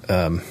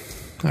 All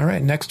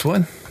right, next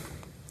one.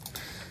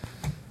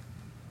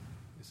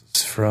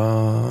 This is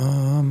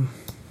from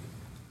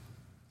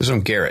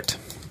Garrett.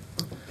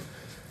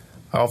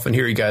 I often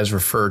hear you guys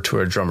refer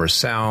to a drummer's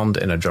sound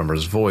and a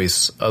drummer's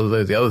voice.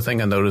 The other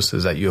thing I notice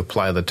is that you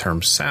apply the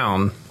term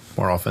sound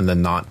more often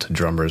than not to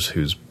drummers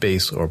whose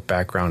bass or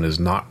background is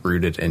not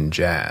rooted in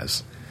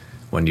jazz.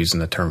 When using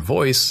the term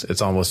voice,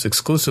 it's almost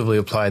exclusively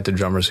applied to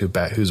drummers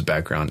whose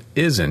background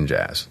is in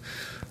jazz.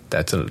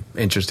 That's an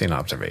interesting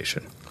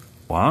observation.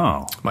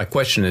 Wow. My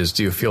question is,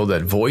 do you feel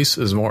that voice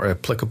is more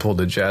applicable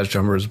to jazz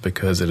drummers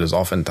because it is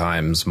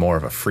oftentimes more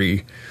of a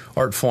free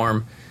art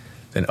form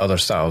than other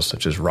styles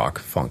such as rock,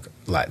 funk,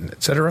 Latin,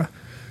 etc.,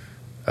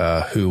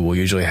 who will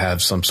usually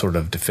have some sort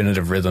of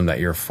definitive rhythm that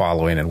you're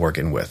following and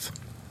working with?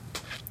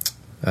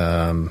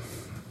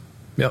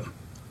 Yep.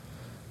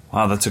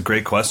 Wow, that's a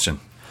great question.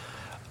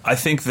 I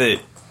think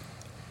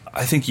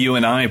you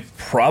and I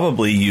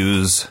probably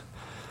use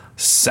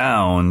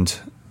sound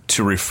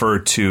to refer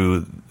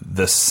to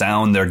the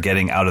sound they're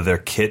getting out of their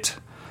kit,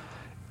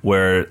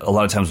 where a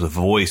lot of times with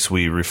voice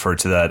we refer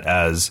to that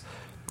as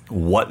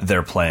what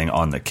they're playing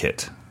on the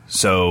kit.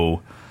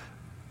 So,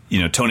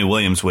 Tony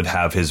Williams would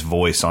have his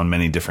voice on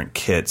many different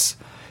kits,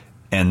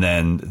 and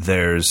then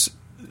there's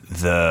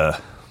the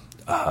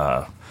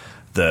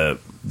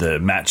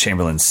Matt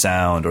Chamberlain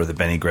sound or the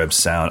Benny Greb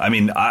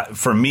sound.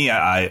 For me,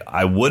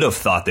 I would have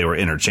thought they were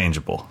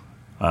interchangeable.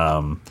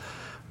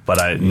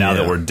 But now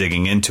that we're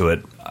digging into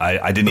it,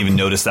 I didn't even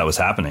notice that was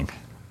happening.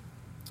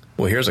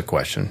 Well, here's a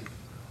question.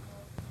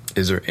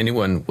 Is there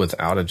anyone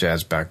without a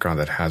jazz background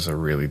that has a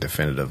really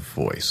definitive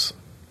voice?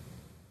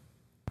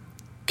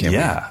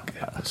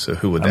 So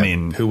who would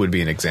who would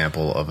be an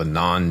example of a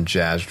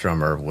non-jazz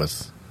drummer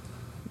with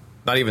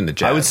not even the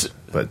jazz,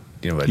 but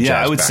a jazz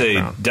I would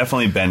background? say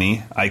definitely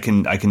Benny. I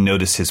can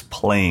notice his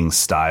playing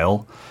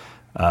style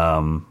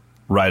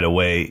right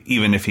away,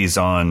 even if he's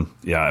on.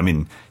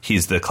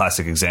 He's the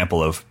classic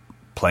example of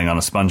playing on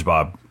a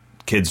SpongeBob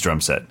kids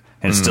drum set,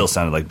 and it still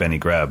sounded like Benny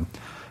Greb.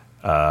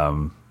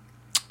 And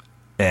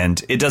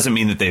it doesn't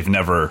mean that they've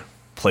never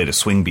played a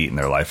swing beat in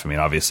their life.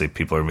 Obviously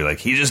people are gonna be like,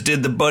 he just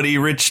did the Buddy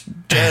Rich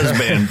jazz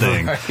band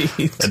thing.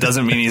 Right. That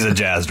doesn't mean he's a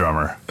jazz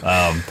drummer.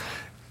 Anna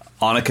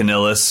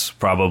Canillas,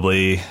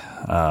 probably.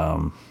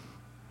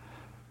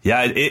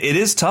 It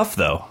is tough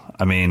though.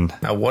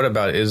 Now what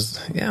about this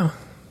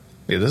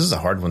is a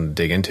hard one to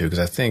dig into, because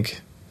I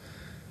think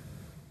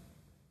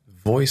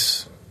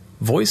voice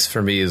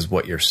for me is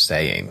what you're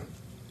saying,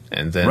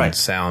 and then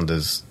sound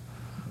is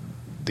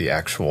the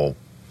actual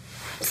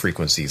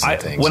frequencies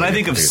and things. When I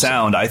think of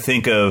sound, I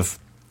think of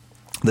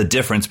the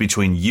difference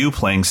between you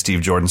playing Steve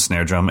Jordan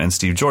snare drum and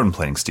Steve Jordan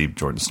playing Steve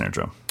Jordan snare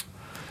drum.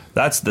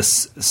 That's the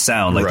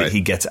sound that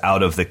he gets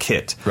out of the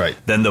kit. Right.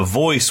 Then the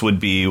voice would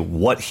be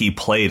what he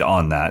played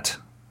on that.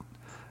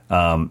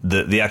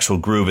 The actual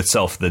groove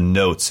itself, the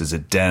notes, is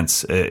it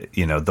dense?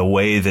 The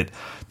way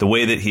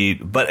that he.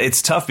 But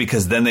it's tough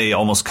because then they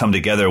almost come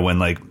together when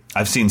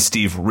I've seen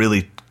Steve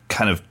really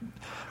kind of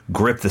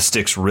grip the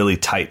sticks really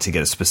tight to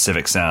get a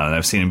specific sound. And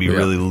I've seen him be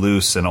really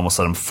loose and almost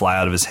let him fly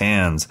out of his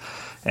hands.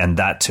 And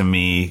that, to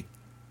me,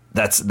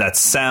 that's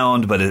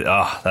sound, but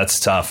that's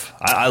tough.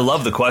 I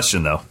love the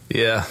question, though.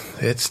 Yeah,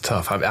 it's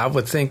tough. I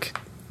would think,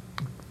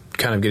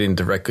 kind of getting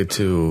directly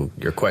to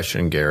your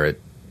question,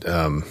 Garrett,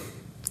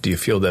 do you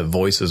feel that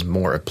voice is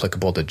more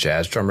applicable to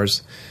jazz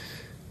drummers?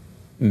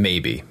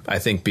 Maybe. I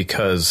think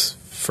because,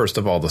 first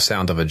of all, the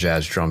sound of a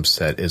jazz drum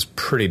set is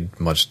pretty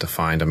much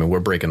defined. I mean, we're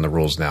breaking the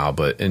rules now,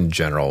 but in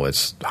general,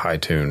 it's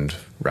high-tuned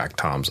rack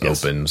toms,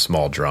 open,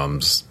 small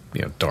drums,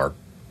 dark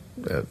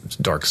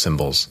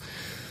cymbals.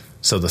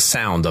 So the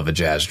sound of a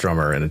jazz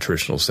drummer in a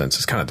traditional sense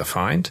is kind of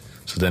defined.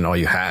 So then all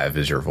you have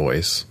is your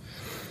voice.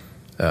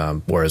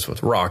 Whereas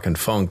with rock and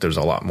funk, there's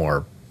a lot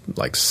more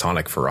like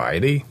sonic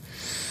variety.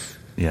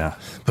 Yeah.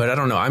 But I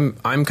don't know.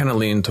 I'm kind of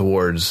leaning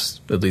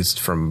towards, at least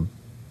from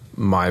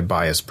my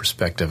biased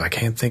perspective, I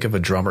can't think of a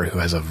drummer who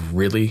has a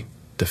really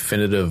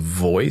definitive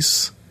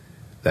voice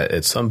that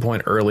at some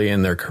point early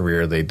in their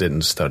career they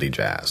didn't study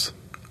jazz.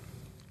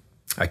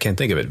 I can't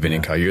think of it. Vinny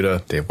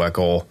Colaiuta, Dave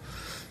Weckl,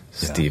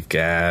 Steve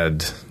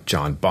Gadd,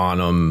 John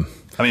Bonham.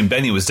 I mean,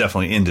 Benny was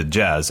definitely into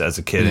jazz as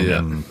a kid. Yeah.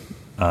 And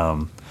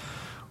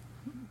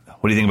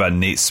what do you think about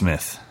Nate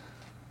Smith?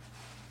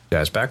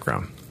 Jazz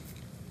background.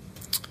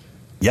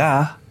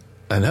 Yeah.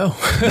 I know.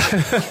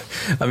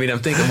 I mean, I'm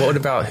thinking, what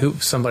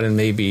about somebody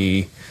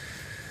maybe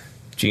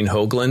Gene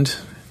Hogland?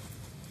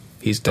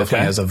 He's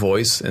definitely has a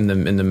voice in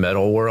the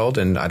metal world,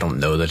 and I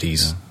don't know that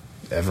he's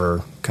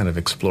ever kind of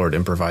explored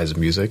improvised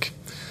music.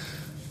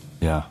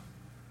 Yeah.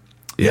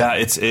 Yeah,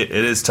 it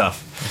is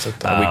tough. We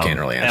can't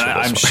really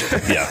answer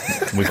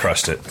this one. We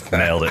crushed it.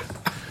 Nailed it.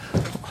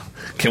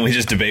 Can we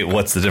just debate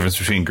what's the difference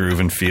between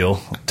groove and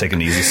feel? Take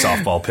an easy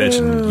softball pitch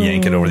and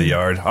yank it over the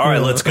yard. All right,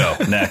 let's go.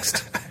 Next.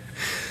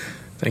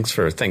 Thanks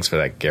for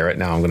that, Garrett.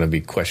 Now I'm going to be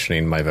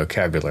questioning my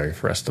vocabulary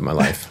for the rest of my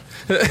life.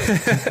 All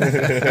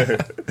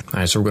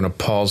right, so we're going to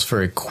pause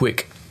for a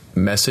quick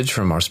message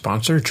from our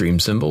sponsor, Dream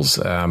Cymbals.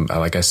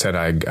 Like I said,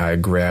 I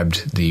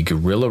grabbed the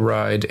Gorilla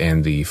Ride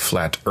and the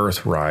Flat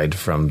Earth Ride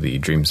from the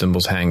Dream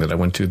Cymbals hang that I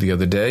went to the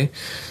other day.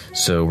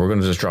 So we're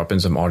going to just drop in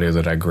some audio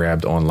that I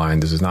grabbed online.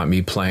 This is not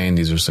me playing.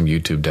 These are some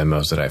YouTube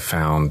demos that I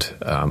found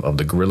of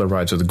the Gorilla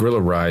Ride. So the Gorilla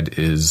Ride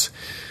is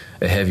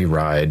a heavy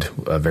ride,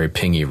 a very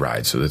pingy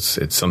ride. So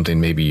it's something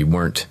maybe you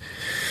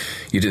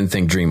didn't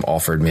think Dream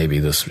offered, maybe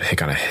this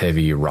kind of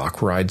heavy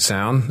rock ride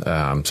sound.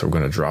 So we're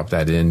going to drop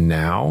that in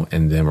now,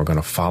 and then we're going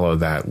to follow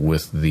that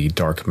with the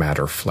Dark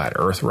Matter Flat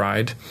Earth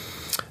Ride,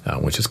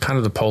 which is kind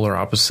of the polar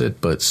opposite,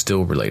 but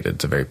still related.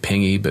 It's a very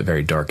pingy, but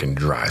very dark and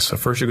dry. So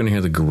first you're going to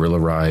hear the Gorilla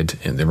Ride,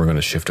 and then we're going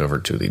to shift over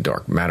to the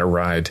Dark Matter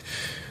Ride.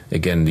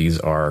 Again, these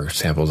are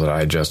samples that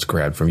I just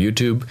grabbed from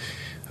YouTube.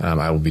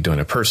 I will be doing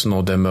a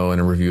personal demo and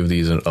a review of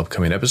these in an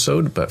upcoming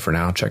episode, but for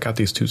now, check out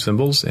these two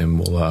cymbals, and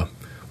we'll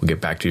get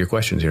back to your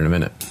questions here in a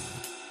minute.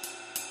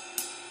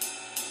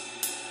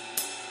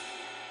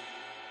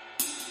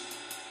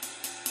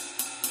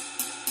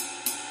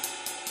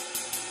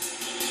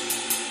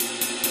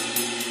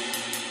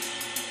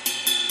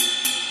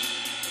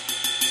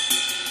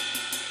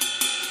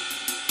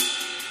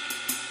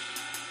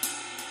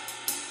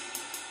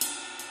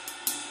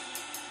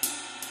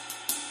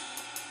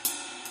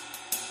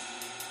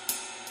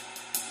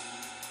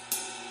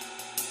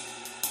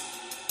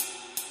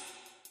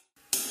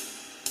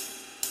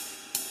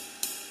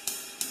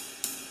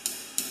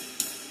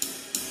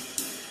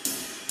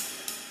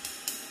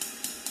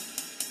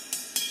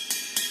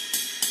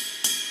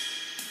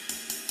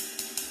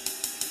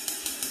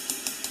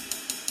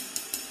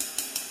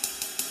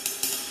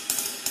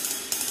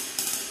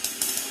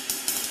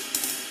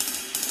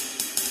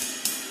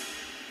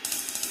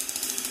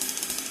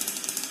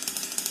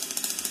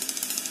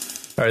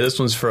 All right, this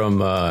one's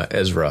from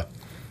Ezra,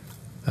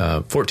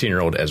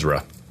 14-year-old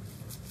Ezra.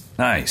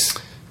 Nice.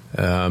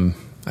 I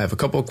have a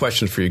couple of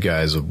questions for you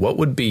guys. What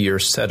would be your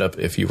setup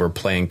if you were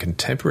playing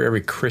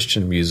contemporary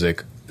Christian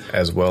music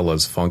as well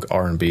as funk,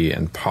 R&B,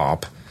 and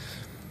pop?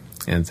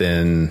 And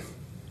then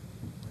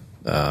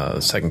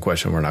second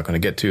question we're not going to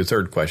get to.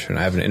 Third question,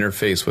 I have an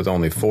interface with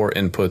only 4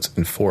 inputs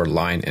and 4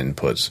 line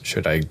inputs.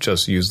 Should I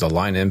just use the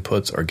line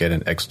inputs or get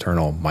an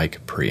external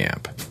mic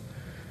preamp?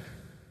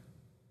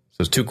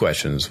 There's 2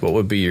 questions. What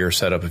would be your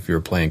setup if you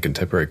were playing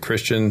contemporary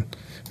Christian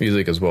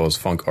music as well as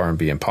funk,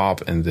 R&B, and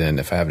pop? And then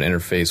if I have an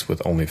interface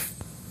with only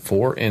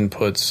 4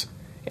 inputs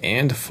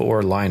and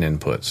 4 line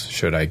inputs,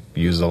 should I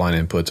use the line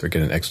inputs or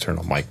get an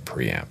external mic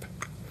preamp?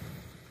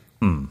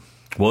 Well,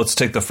 let's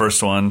take the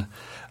first one.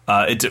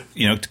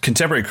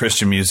 Contemporary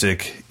Christian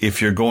music,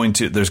 if you're going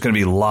to, there's going to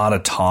be a lot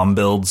of tom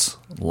builds.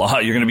 You're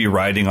going to be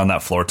riding on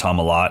that floor tom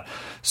a lot.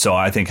 So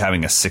I think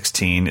having a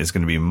 16 is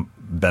going to be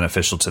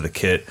beneficial to the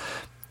kit.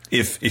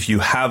 If you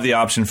have the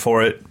option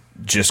for it,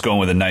 just going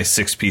with a nice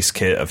 6-piece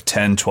kit of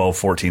 10, 12,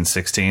 14,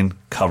 16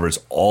 covers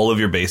all of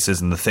your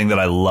bases. And the thing that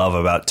I love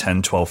about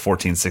 10, 12,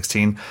 14,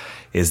 16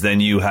 is then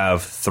you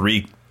have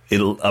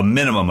a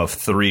minimum of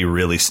 3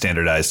 really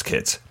standardized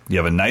kits. You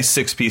have a nice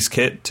 6-piece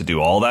kit to do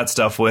all that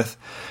stuff with.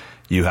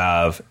 You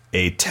have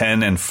a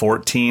 10 and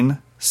 14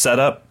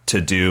 setup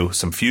to do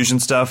some fusion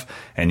stuff,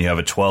 and you have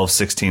a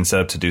 12-16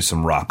 setup to do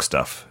some rock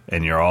stuff,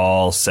 and you're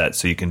all set.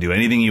 So you can do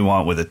anything you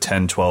want with a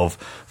 10, 12,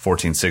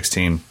 14,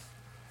 16.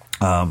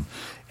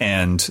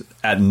 And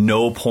at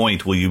no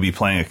point will you be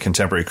playing a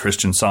contemporary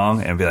Christian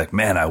song and be like,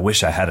 man, I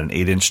wish I had an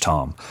 8-inch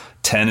tom.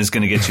 10 is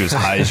going to get you as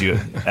high as you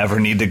ever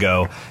need to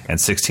go,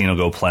 and 16 will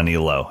go plenty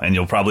low. And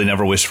you'll probably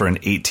never wish for an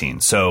 18.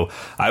 So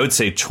I would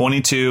say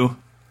 22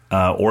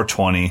 or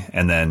 20,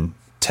 and then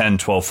 10,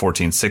 12,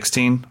 14,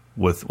 16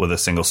 with a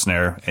single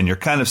snare. And you're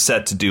kind of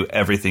set to do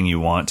everything you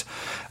want.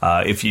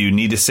 If you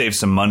need to save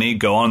some money,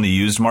 go on the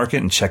used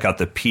market and check out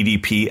the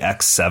PDP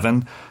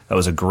X7. That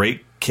was a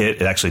great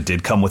kit. It actually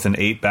did come with an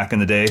 8 back in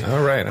the day.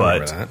 All right, I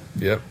remember that.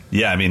 Yep.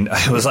 Yeah, I mean,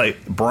 it was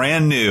like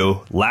brand new,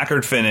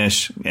 lacquered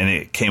finish, and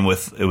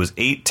it was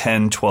 8,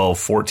 10, 12,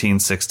 14,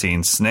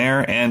 16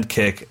 snare and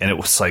kick, and it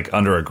was like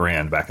under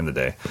 $1,000 back in the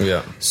day.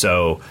 Yeah.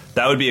 So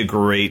that would be a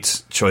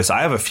great choice.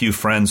 I have a few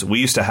friends. We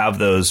used to have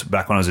those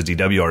back when I was a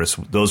DW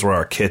artist. Those were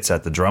our kits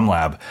at the drum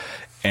lab.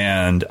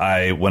 And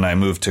when I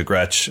moved to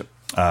Gretsch,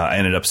 I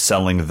ended up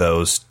selling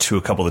those to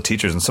a couple of the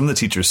teachers, and some of the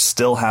teachers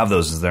still have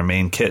those as their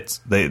main kits.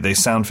 They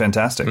sound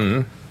fantastic.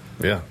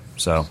 Mm-hmm. Yeah.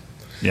 So,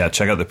 yeah,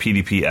 check out the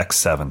PDP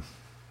X7.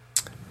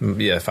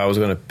 Yeah, if I was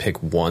going to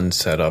pick one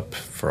setup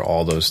for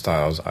all those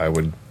styles, I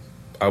would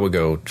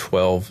go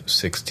 12,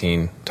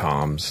 16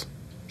 toms,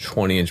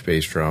 20-inch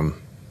bass drum,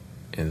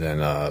 and then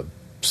a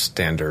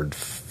standard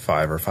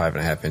 5 or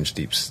 5.5 inch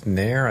deep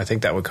snare. I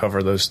think that would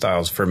cover those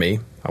styles for me.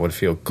 I would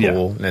feel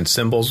cool. Yeah. And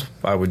cymbals,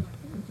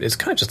 it's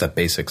kind of just a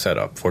basic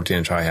setup.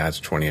 14-inch hi-hats,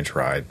 20-inch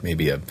ride,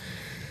 maybe a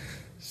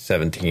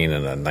 17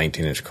 and a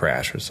 19-inch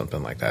crash or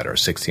something like that, or a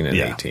 16 and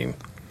 18.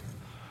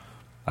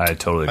 I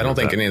totally agree. I don't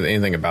think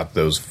anything about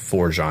those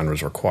 4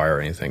 genres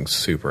require anything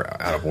super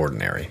out of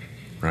ordinary,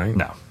 right?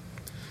 No.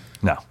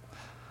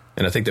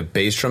 And I think the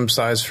bass drum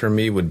size for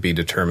me would be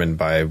determined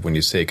by, when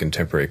you say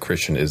contemporary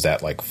Christian, is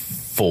that like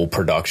full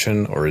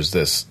production, or is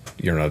this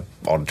you're in an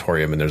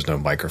auditorium and there's no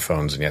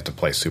microphones and you have to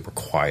play super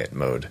quiet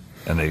mode?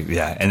 And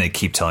they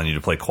keep telling you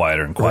to play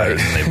quieter and quieter,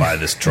 right. And then they buy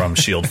this drum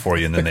shield for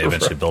you, and then they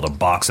eventually build a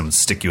box and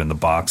stick you in the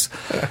box.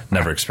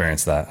 Never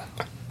experienced that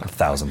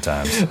 1,000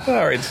 times.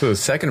 All right, so the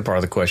second part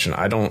of the question,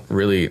 I don't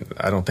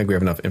think we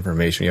have enough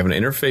information. You have an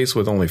interface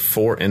with only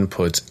 4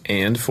 inputs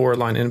and 4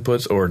 line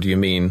inputs, or do you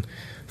mean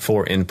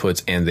 4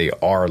 inputs and they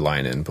are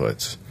line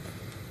inputs?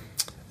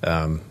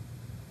 You're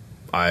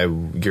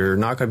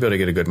not going to be able to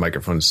get a good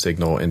microphone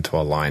signal into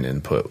a line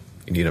input.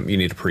 You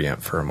need a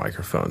preamp for a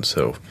microphone,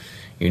 so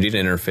you need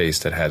an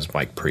interface that has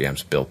mic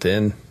preamps built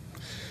in.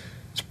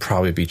 It's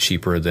probably be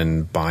cheaper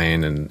than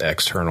buying an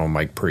external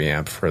mic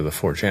preamp for the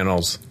 4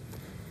 channels.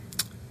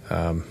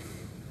 So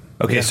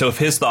if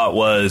his thought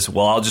was,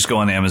 well, I'll just go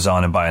on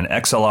Amazon and buy an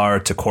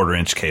XLR to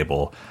 1/4-inch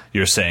cable,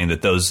 you're saying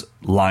that those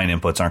line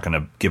inputs aren't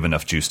going to give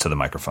enough juice to the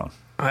microphone.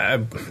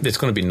 It's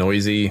going to be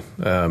noisy.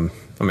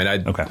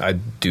 I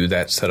do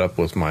that setup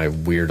with my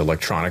weird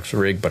electronics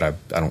rig, but I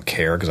don't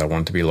care because I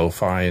want it to be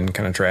lo-fi and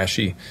kind of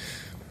trashy.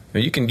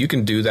 You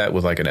can do that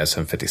with like an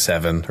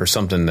SM57 or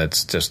something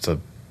that's just a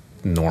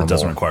normal. It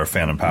doesn't require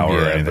phantom power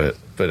or anything.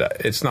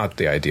 But it's not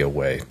the ideal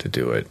way to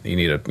do it. You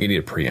need a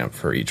preamp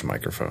for each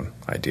microphone,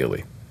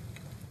 ideally.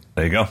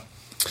 There you go.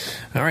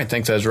 All right,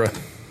 thanks, Ezra.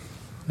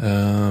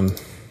 All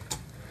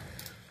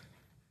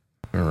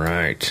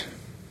right.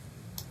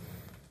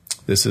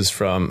 This is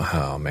from,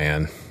 oh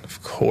man,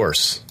 of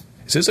course.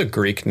 Is this a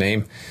Greek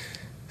name?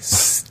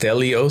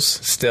 Stelios.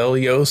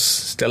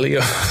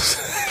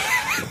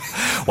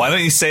 Why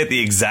don't you say it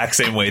the exact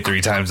same way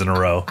 3 times in a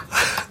row?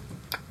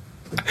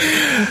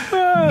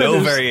 No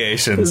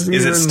variations.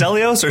 Is it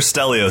Stelios or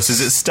Stelios?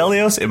 Is it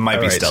Stelios? It might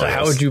be Stelios. So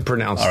how would you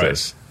pronounce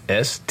this?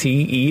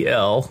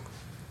 STEL.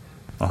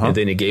 And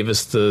then he gave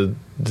us the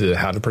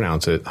how to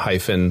pronounce it,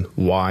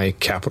 -Y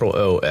capital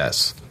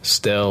OS.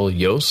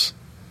 Stelios?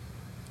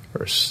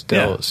 Or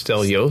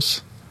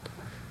Stelios?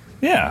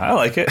 Yeah, I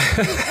like it.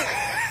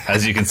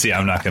 As you can see,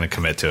 I'm not going to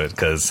commit to it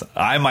because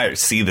I might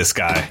see this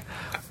guy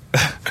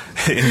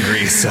in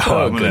Greece.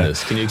 So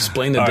goodness. Can you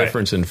explain the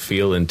difference in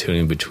feel and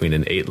tuning between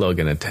an 8-lug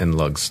and a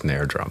 10-lug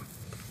snare drum?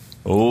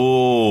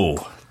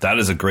 Oh, that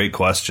is a great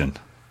question.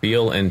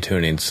 Feel and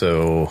tuning.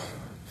 So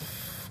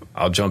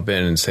I'll jump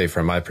in and say,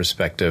 from my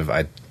perspective,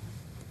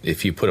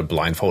 if you put a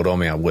blindfold on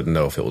me, I wouldn't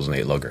know if it was an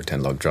 8-lug or a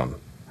 10-lug drum.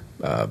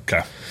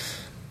 Okay.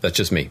 That's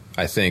just me.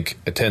 I think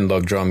a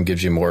 10-lug drum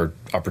gives you more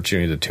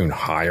opportunity to tune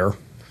higher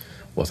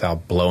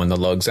without blowing the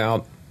lugs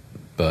out.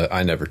 But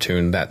I never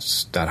tune that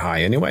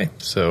high anyway.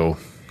 So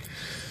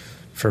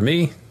for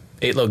me,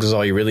 8 lugs is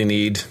all you really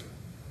need,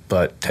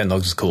 but 10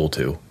 lugs is cool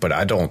too. But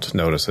I don't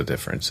notice a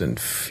difference in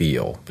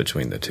feel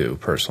between the two,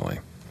 personally.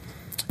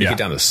 You get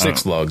down to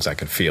 6 lugs, I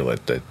can feel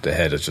it. The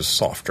head is just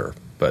softer.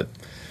 But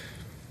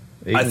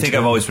I think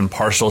I've always been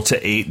partial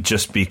to 8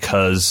 just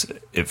because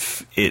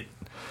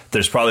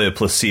there's probably a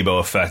placebo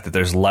effect that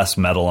there's less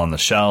metal on the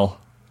shell.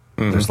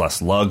 Mm-hmm. There's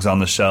less lugs on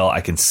the shell.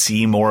 I can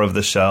see more of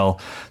the shell.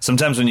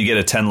 Sometimes when you get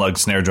a 10-lug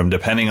snare drum,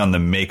 depending on the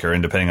maker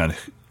and depending on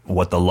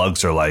what the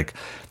lugs are like,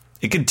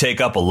 it can take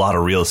up a lot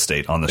of real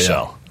estate on the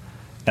shell.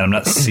 and I'm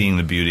not seeing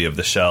the beauty of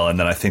the shell, and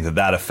then I think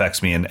that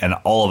affects me, and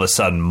all of a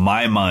sudden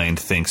my mind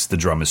thinks the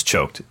drum is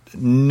choked.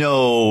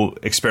 No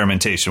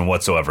experimentation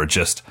whatsoever,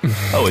 just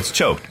it's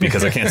choked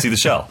because I can't see the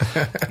shell.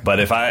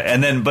 But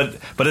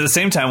but at the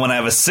same time, when I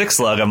have a 6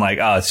 lug, I'm like,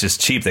 it's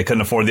just cheap. They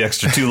couldn't afford the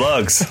extra 2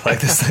 lugs.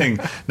 Like this thing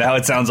now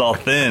it sounds all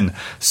thin.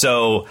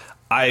 So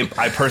I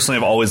personally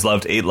have always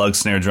loved 8 lug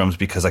snare drums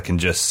because I can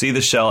just see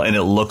the shell and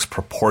it looks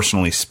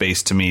proportionally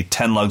spaced to me.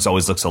 10 lugs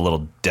always looks a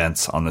little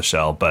dense on the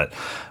shell, but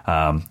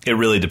it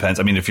really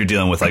depends. I mean, if you're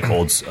dealing with like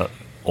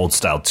old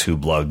style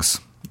tube lugs,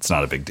 it's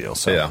not a big deal.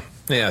 So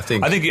yeah, I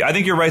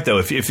think you're right though.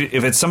 If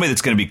it's somebody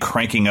that's going to be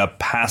cranking up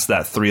past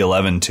that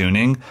 311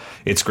 tuning,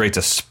 it's great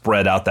to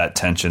spread out that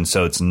tension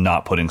so it's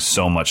not putting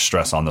so much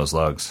stress on those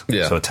lugs.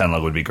 Yeah. So a 10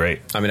 lug would be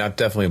great. I mean, I've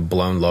definitely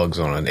blown lugs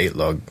on an 8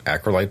 lug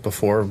Acrolite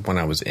before when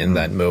I was in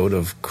that mode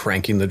of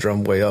cranking the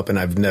drum way up, and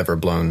I've never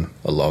blown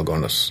a lug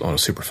on a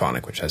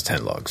Superphonic which has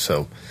 10 lugs.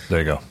 So there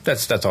you go.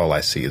 That's all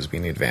I see as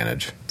being the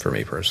advantage for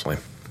me personally.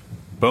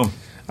 Boom.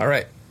 All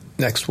right,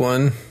 next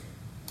one.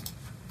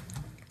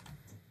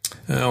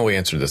 Oh, we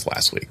answered this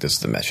last week. This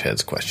is the Mesh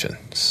Heads question.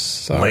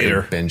 Sorry,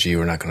 later. Benji,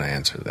 we're not going to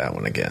answer that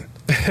one again.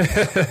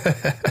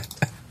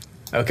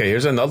 Okay,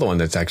 here's another one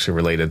that's actually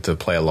related to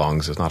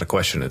play-alongs. It's not a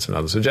question, it's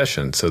another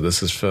suggestion. So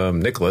this is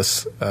from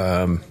Nicholas.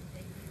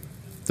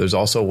 There's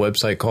also a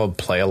website called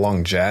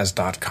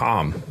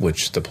playalongjazz.com,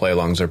 which the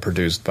play-alongs are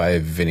produced by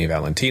Vinny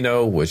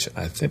Valentino, which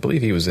I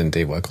believe he was in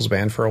Dave Weckl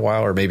band for a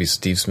while, or maybe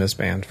Steve Smith's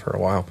band for a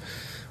while,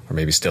 or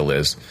maybe still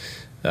is.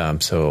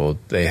 So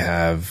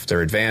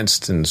they're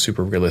advanced and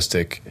super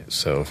realistic.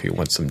 So if you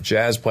want some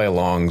jazz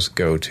play-alongs,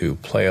 go to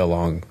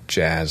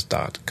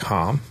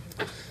playalongjazz.com.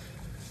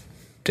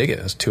 Dig it.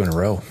 That's 2 in a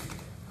row.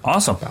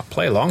 Awesome. About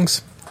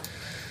play-alongs.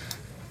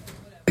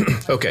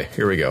 Okay,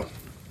 here we go.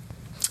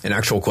 An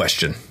actual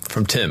question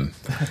from Tim.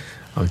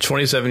 I'm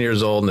 27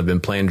 years old and have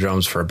been playing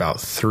drums for about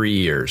 3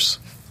 years.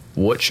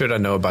 What should I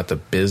know about the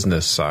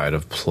business side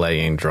of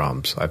playing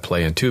drums? I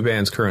play in 2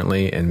 bands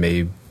currently and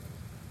may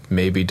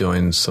be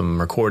doing some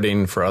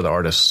recording for other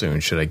artists soon.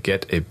 Should I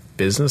get a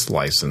business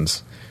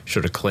license?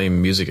 Should I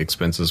claim music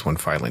expenses when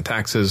filing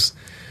taxes?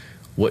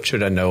 What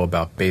should I know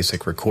about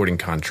basic recording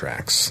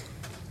contracts?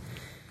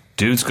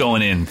 Dude's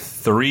going in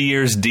 3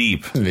 years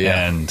deep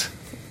and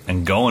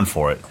going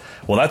for it.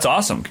 Well, that's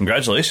awesome.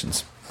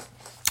 Congratulations.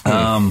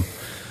 I'm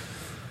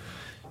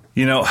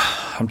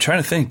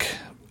trying to think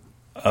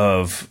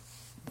of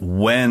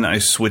when I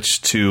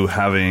switched to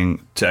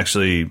having to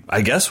actually,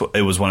 I guess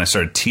it was when I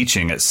started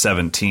teaching at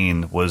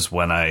 17 was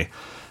when I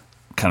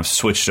kind of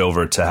switched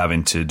over to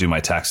having to do my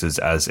taxes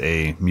as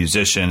a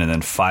musician and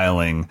then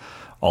filing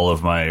all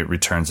of my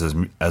returns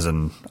as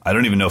an, I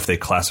don't even know if they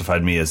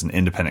classified me as an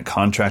independent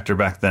contractor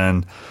back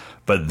then,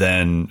 but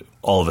then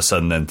all of a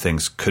sudden then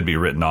things could be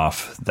written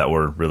off that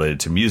were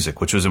related to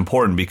music, which was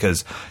important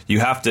because you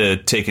have to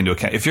take into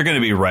account, if you're going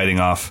to be writing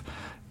off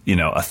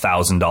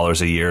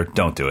 $1,000 a year,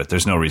 don't do it.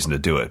 There's no reason to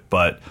do it.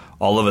 But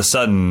all of a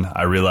sudden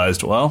I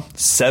realized,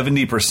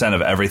 70%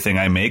 of everything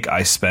I make,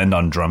 I spend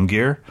on drum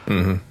gear,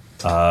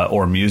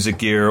 or music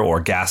gear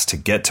or gas to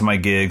get to my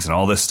gigs and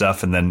all this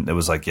stuff. And then it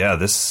was like,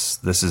 this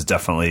is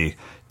definitely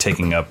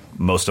taking up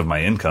most of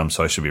my income.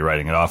 So I should be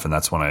writing it off. And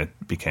that's when I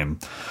became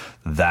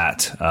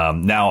that.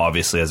 Now,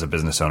 obviously, as a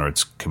business owner,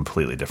 it's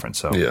completely different.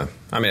 So, yeah,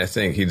 I mean, I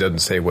think he doesn't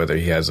say whether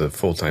he has a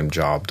full-time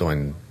job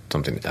doing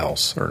something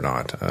else or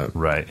not,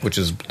 right? Which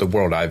is the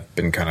world I've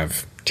been kind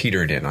of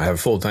teetered in. I have a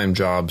full-time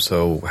job,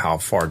 so how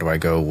far do I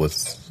go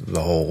with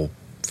the whole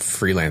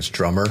freelance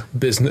drummer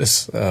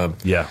business? I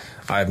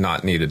have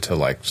not needed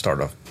to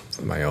start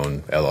my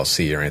own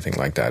LLC or anything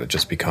like that. It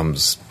just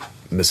becomes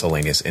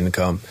miscellaneous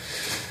income.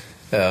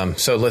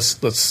 So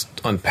let's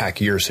unpack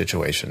your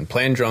situation.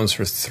 Playing drums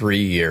for 3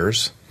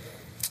 years.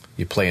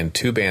 You play in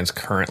 2 bands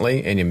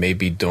currently, and you may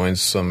be doing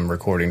some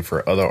recording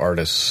for other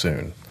artists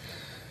soon.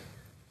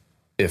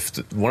 If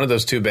one of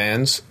those 2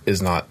 bands is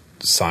not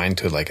signed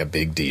to a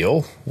big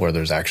deal where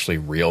there's actually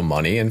real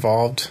money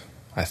involved,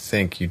 I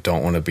think you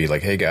don't want to be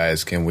like, hey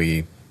guys, can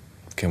we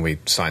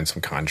sign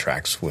some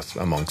contracts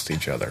amongst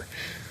each other?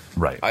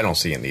 Right. I don't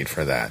see a need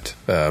for that.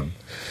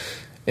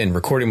 In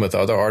recording with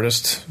other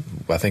artists,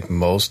 I think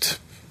most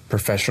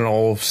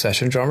professional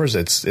session drummers,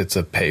 it's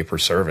a pay per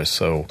service.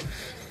 So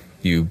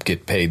you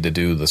get paid to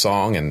do the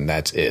song and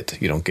that's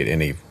it. You don't get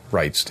any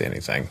rights to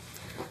anything.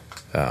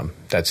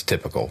 That's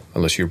typical,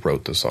 unless you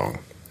wrote the song.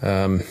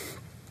 That's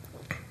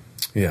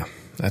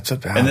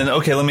about. And then,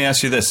 okay, let me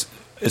ask you this: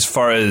 as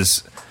far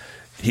as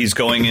he's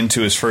going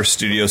into his first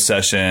studio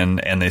session,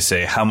 and they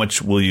say, "How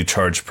much will you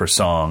charge per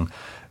song?"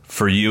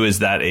 For you, is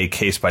that a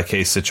case by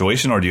case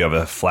situation, or do you have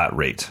a flat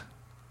rate?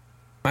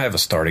 I have a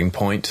starting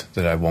point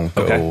that I won't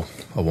go. Okay.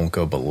 I won't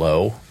go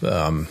below.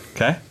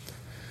 Okay.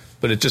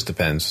 But it just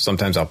depends.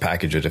 Sometimes I'll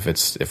package it.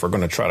 If we're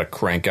going to try to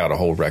crank out a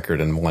whole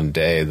record in one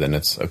day, then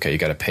it's okay. You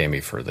got to pay me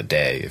for the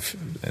day.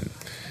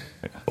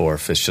 Or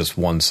if it's just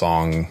one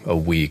song a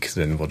week,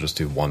 then we'll just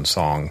do one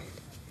song,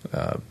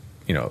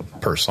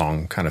 per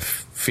song kind of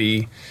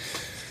fee.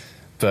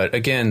 But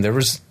again, there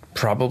was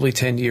probably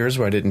 10 years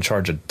where I didn't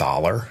charge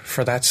 $1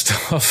 for that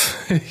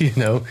stuff,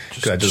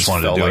 because I just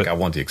felt like I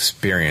want the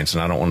experience,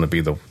 and I don't want to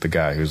be the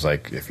guy who's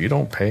like, if you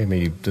don't pay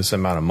me this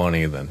amount of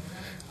money, then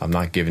I'm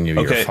not giving you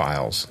your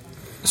files.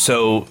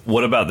 So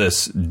what about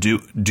this? Do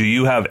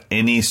you have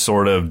any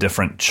sort of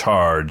different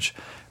charge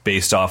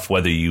based off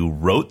whether you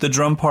wrote the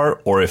drum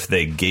part or if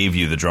they gave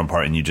you the drum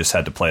part and you just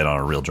had to play it on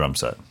a real drum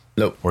set?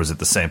 Nope. Or is it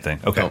the same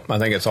thing? Okay. Nope, I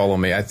think it's all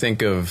on me. I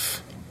think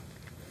of,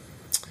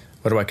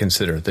 what do I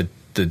consider?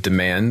 The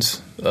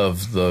demands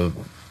of the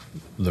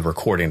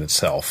recording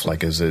itself.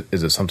 Like, is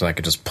it something I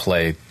could just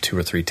play 2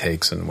 or 3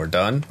 takes and we're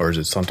done? Or is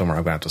it something where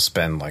I'm going to have to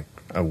spend like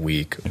a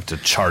week? You have to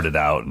chart it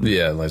out.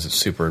 Yeah. Is it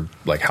super,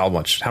 like how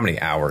many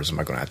hours am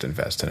I going to have to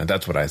invest in it?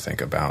 That's what I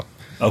think about.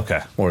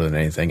 Okay. More than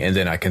anything. And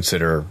then I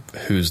consider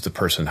who's the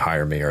person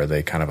hire me. Are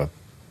they kind of a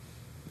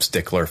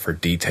stickler for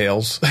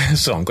details?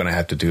 So I'm going to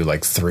have to do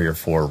like 3 or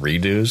 4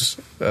 redos.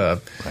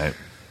 Right.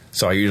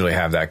 So I usually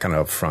have that kind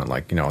of up front.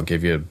 Like, I'll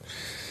give you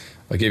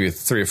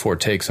 3 or 4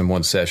 takes in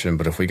one session,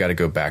 but if we got to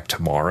go back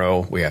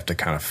tomorrow, we have to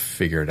kind of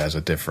figure it as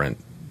a different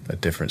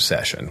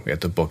session. We have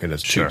to book it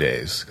as 2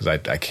 days, because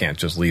I can't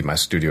just leave my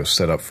studio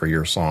set up for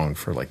your song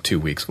for like 2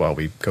 weeks while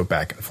we go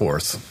back and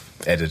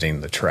forth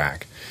editing the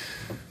track.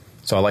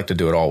 So I like to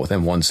do it all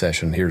within one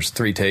session. Here's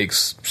 3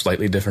 takes,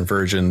 slightly different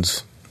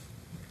versions.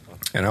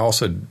 And I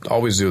also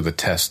always do the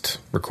test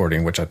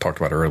recording, which I talked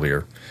about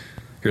earlier.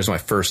 Here's my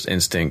first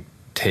instinct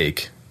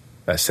take.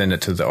 I send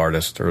it to the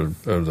artist or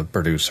the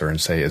producer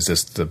and say, is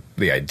this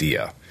the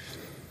idea?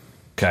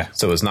 Okay.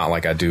 So it's not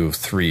like I do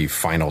 3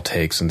 final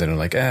takes and then I'm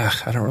like, I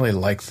don't really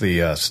like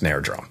the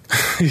snare drum.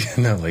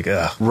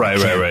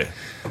 Right.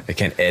 I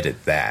can't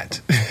edit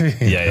that.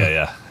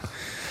 Yeah.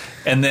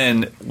 And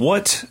then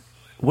what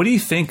do you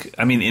think?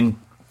 I mean,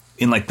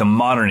 in like the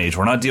modern age,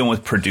 we're not dealing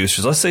with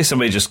producers. Let's say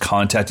somebody just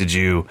contacted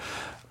you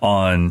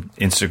on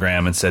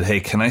Instagram and said, hey,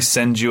 can I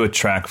send you a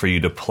track for you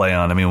to play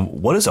on? I mean,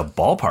 what is a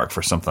ballpark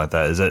for something like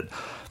that? Is it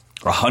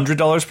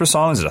 $100 per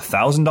song? Is it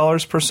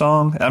 $1,000 per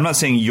song? And I'm not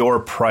saying your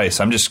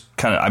price. I'm just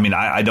kind of,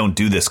 I don't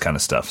do this kind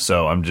of stuff.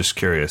 So I'm just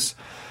curious.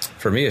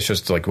 For me, it's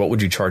just like, what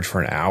would you charge for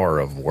an hour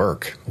of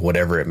work,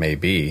 whatever it may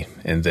be?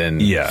 And then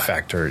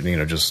factor,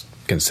 just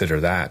consider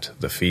that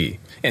the fee.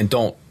 And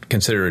don't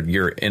consider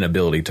your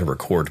inability to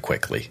record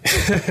quickly.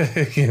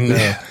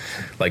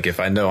 Like if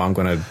I know I'm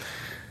going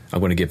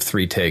to give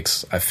 3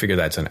 takes, I figure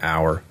that's an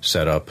hour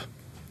setup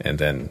and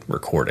then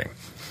recording.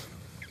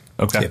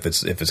 Okay. If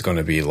it's going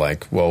to be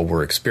like, well,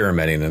 we're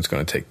experimenting and it's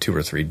going to take 2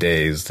 or 3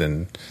 days,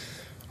 then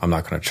I'm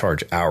not going to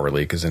charge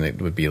hourly, because then it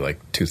would be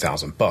like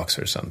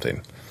 $2,000 or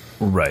something.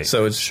 Right.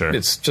 So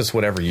it's just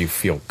whatever you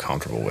feel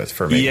comfortable with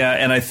for me. Yeah,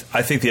 and I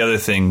think the other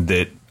thing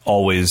that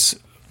always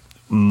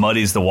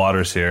muddies the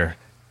waters here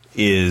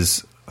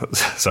is,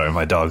 sorry,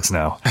 my dog's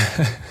now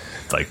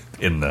like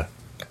in the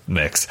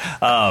mix.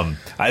 I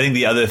think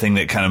the other thing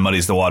that kind of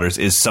muddies the waters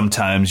is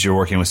sometimes you're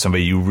working with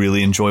somebody you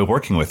really enjoy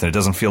working with and it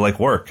doesn't feel like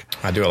work.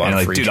 I do a lot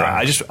of free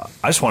tracks.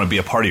 I just want to be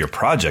a part of your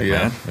project,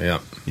 man.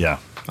 Yeah.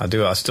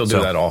 I still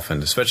do that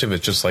often, especially if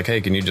it's just like, hey,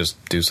 can you just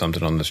do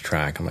something on this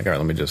track? I'm like, all right,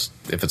 let me just,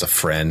 if it's a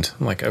friend,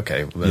 I'm like,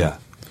 okay, well, then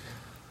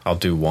I'll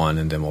do one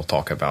and then we'll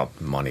talk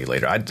about money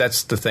later.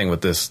 That's the thing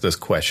with this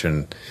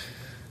question.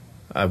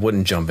 I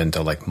wouldn't jump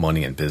into like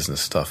money and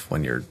business stuff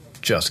when you're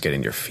just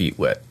getting your feet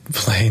wet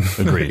playing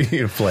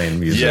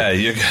music. Yeah,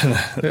 you're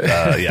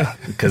gonna,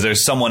 because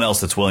there's someone else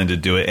that's willing to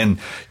do it. And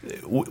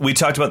we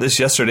talked about this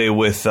yesterday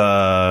with,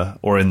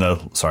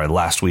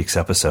 last week's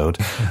episode,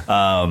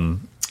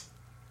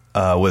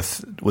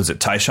 with, was it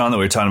Tyshawn that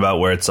we were talking about,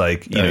 where it's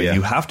like,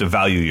 you have to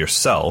value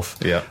yourself,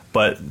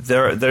 but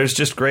there's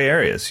just gray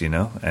areas,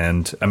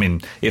 and I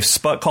mean, if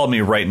Sput called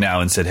me right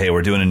now and said, hey,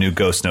 we're doing a new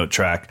Ghost Note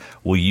track,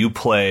 will you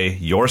play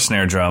your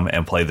snare drum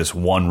and play this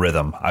one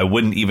rhythm? I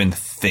wouldn't even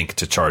think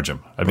to charge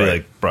him. I'd be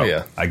like,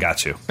 bro, I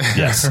got you.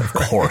 Yes, of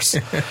course.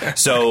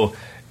 So,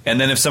 and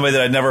then if somebody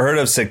that I'd never heard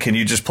of said, can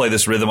you just play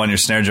this rhythm on your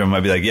snare drum?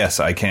 I'd be like, yes,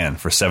 I can,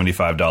 for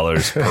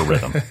 $75 per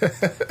rhythm.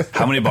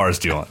 How many bars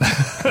do you want?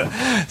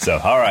 So,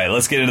 all right,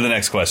 let's get into the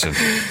next question.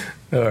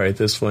 All right,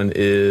 this one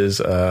is,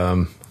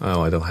 I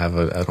don't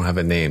have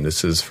a name.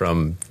 This is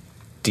from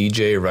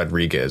DJ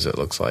Rodriguez, it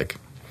looks like.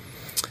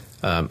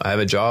 I have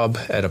a job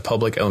at a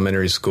public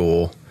elementary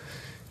school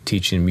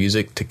teaching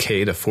music to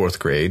K to 4th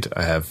grade.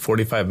 I have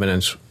 45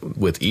 minutes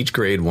with each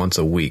grade once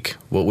a week.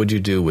 What would you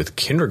do with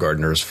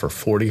kindergartners for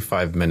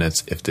 45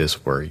 minutes if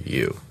this were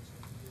you?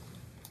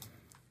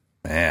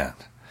 Man.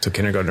 So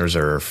kindergartners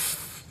are,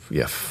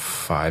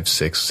 5,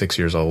 6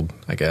 years old,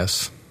 I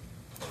guess.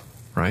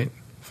 Right?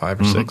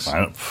 5 or 6? I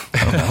don't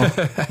know.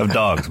 I have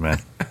dogs,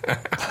 man.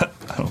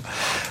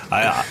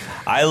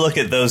 I look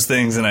at those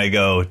things and I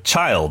go,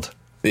 child.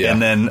 Yeah. And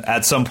then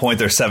at some point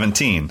they're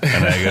 17.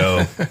 And I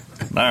go, all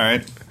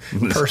right.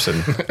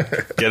 Person.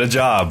 Get a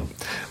job.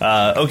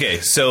 Okay,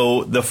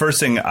 so the first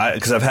thing,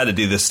 because I've had to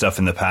do this stuff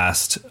in the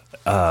past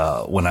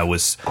when I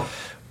was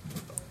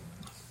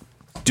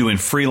doing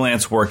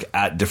freelance work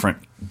at different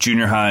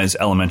junior highs,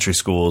 elementary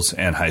schools,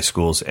 and high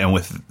schools. And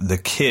with the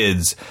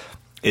kids,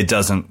 it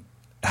doesn't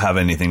have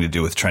anything to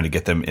do with trying to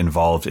get them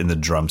involved in the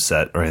drum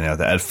set or anything like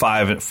that.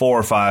 At 4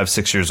 or 5,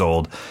 6 years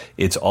old,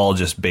 it's all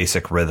just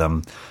basic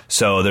rhythm.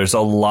 So there's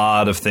a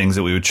lot of things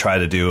that we would try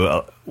to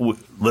do.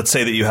 Let's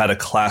say that you had a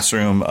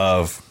classroom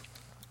of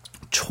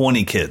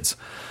 20 kids.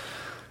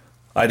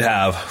 I'd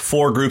have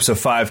 4 groups of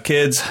 5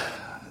 kids.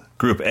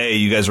 Group A,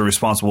 you guys are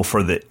responsible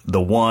for the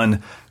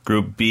 1.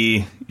 Group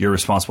B, you're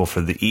responsible for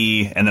the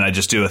E. And then I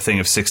just do a thing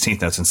of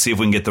 16th notes and see if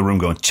we can get the room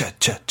going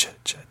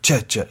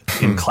cha-cha-cha-cha-cha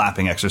in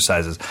clapping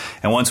exercises.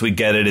 And once we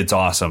get it, it's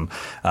awesome.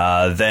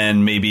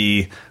 Then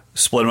maybe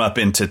split them up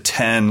into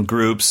 2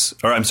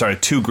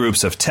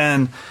 groups of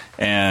 10.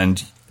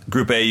 And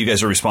Group A, you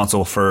guys are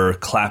responsible for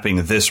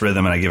clapping this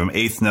rhythm. And I give them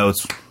 8th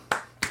notes.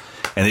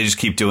 And they just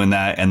keep doing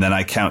that. And then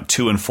I count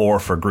 2 and 4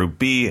 for Group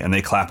B, and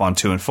they clap on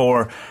 2 and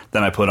 4.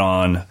 Then I put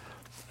on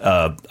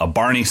a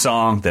Barney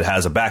song that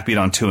has a backbeat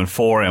on 2 and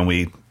 4, and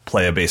we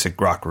play a basic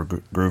rock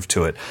groove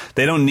to it.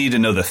 They don't need to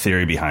know the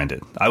theory behind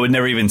it. I would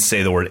never even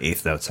say the word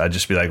 8th notes. I'd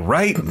just be like,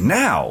 right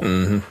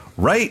now,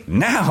 right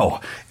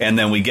now. And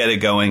then we get it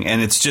going,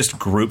 and it's just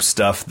group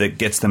stuff that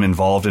gets them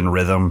involved in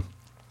rhythm,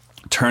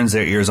 turns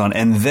their ears on.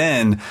 And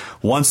then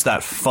once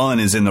that fun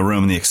is in the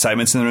room and the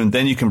excitement's in the room,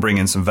 then you can bring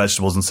in some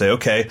vegetables and say,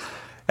 okay,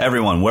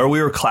 everyone, where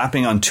we were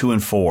clapping on 2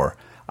 and 4,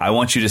 I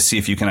want you to see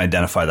if you can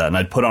identify that. And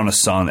I'd put on a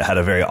song that had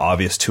a very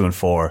obvious 2 and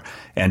 4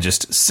 and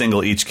just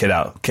single each kid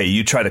out. Okay,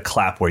 you try to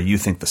clap where you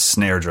think the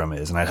snare drum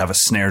is. And I'd have a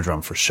snare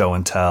drum for show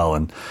and tell.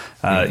 And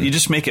you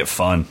just make it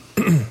fun.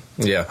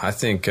 Yeah, I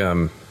think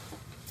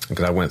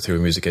because I went through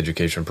a music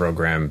education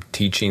program,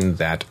 teaching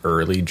that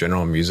early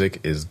general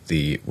music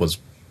was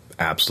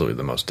absolutely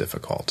the most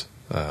difficult.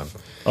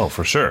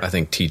 For sure. I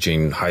think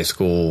teaching high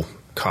school,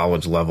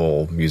 college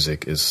level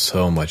music is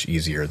so much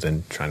easier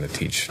than trying to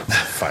teach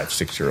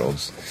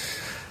 5-6-year-olds.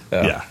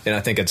 Yeah. And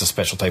I think it's a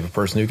special type of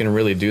person who can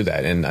really do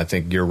that. And I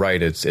think you're right.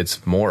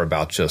 It's more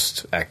about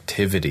just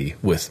activity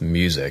with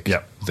music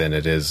than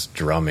it is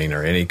drumming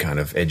or any kind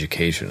of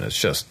education. It's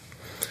just,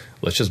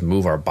 let's just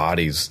move our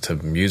bodies to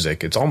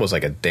music. It's almost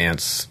like a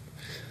dance,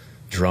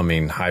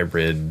 drumming,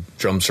 hybrid,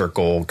 drum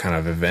circle kind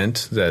of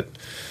event that,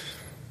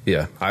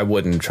 I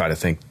wouldn't try to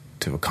think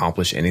to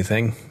accomplish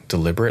anything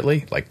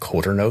deliberately, like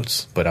quarter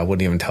notes, but I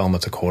wouldn't even tell them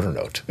it's a quarter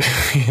note.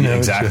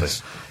 Exactly.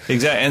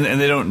 Exactly. And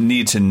they don't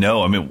need to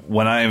know. I mean,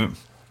 when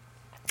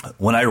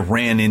I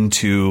ran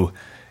into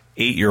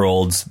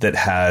 8-year-olds that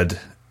had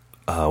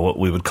what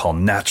we would call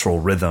natural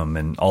rhythm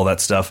and all that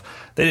stuff,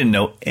 they didn't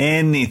know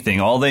anything.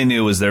 All they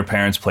knew was their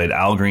parents played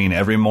Al Green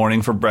every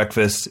morning for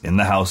breakfast in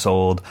the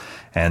household.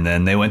 And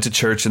then they went to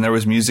church and there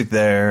was music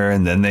there.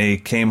 And then they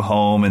came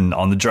home, and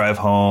on the drive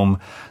home,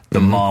 the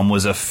mom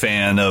was a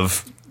fan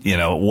of,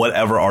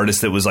 whatever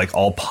artist that was like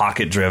all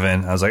pocket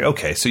driven. I was like,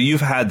 okay, so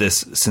you've had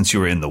this since you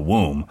were in the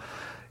womb.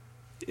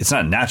 It's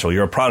not natural.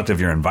 You're a product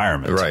of your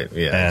environment. Right.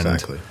 Yeah, and,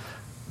 exactly.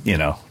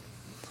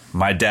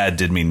 My dad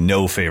did me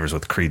no favors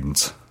with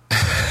Creedence.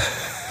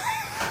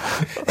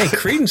 Hey,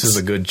 Creedence is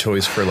a good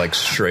choice for like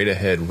straight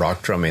ahead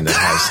rock drumming that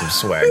has some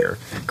swagger.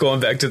 Going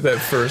back to that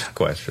first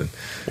question.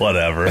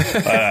 Whatever.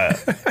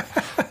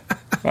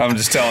 I'm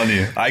just telling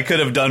you, I could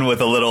have done with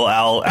a little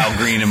Al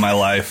Green in my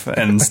life,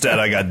 and instead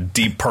I got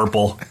Deep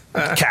Purple,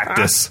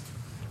 Cactus.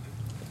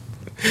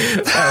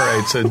 All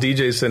right, so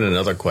DJ sent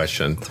another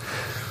question.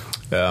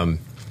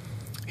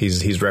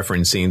 He's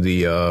referencing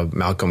the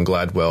Malcolm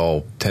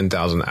Gladwell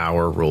 10,000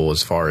 hour rule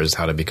as far as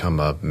how to become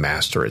a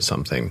master at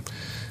something.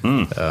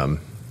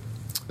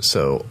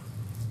 So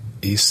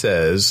he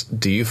says,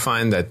 do you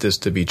find that this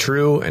to be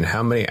true, and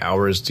how many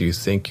hours do you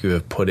think you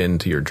have put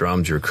into your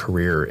drums, your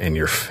career, and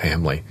your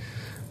family?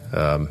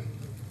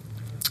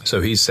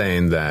 So he's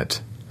saying that,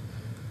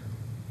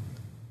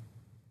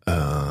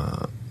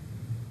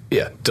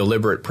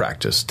 deliberate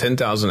practice,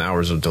 10,000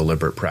 hours of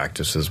deliberate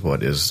practice is what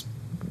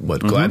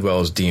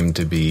Gladwell is deemed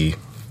to be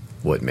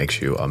what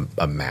makes you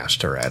a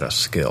master at a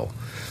skill.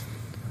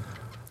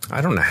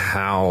 I don't know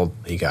how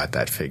he got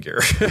that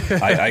figure.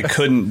 I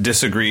couldn't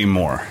disagree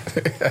more.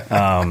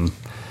 No,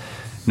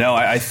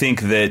 I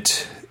think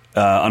that,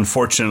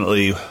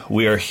 unfortunately,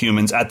 we are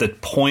humans. At the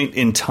point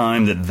in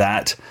time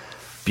that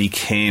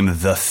became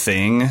the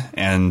thing,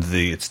 and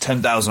it's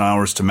 10,000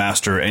 hours to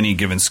master any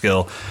given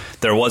skill,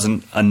 there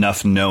wasn't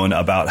enough known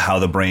about how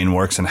the brain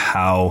works and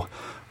how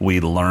we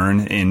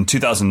learn. In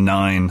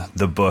 2009,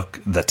 the book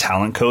The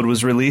Talent Code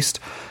was released.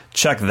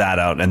 Check that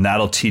out, and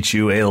that'll teach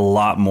you a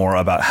lot more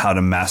about how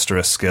to master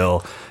a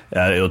skill.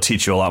 It'll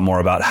teach you a lot more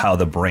about how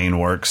the brain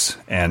works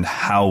and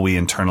how we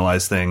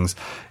internalize things.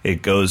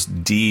 It goes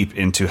deep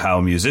into how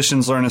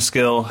musicians learn a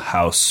skill,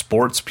 how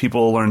sports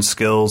people learn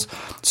skills.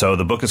 So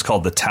the book is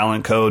called The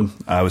Talent Code.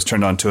 I was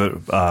turned on to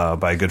it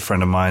by a good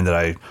friend of mine that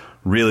I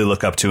really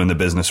look up to in the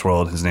business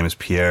world. His name is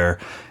Pierre.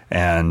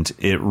 And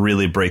it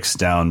really breaks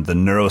down the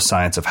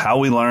neuroscience of how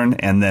we learn,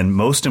 and then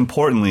most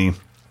importantly,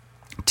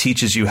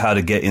 teaches you how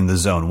to get in the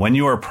zone. When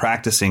you are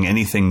practicing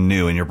anything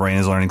new and your brain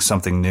is learning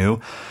something new,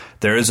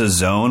 there is a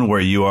zone where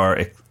you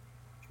are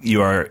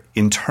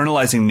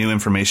internalizing new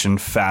information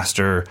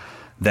faster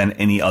than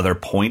any other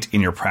point in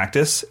your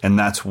practice. And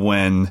that's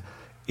when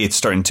it's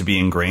starting to be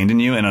ingrained in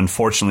you. And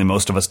unfortunately,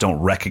 most of us don't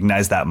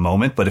recognize that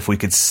moment. But if we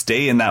could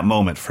stay in that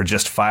moment for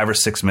just 5 or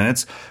 6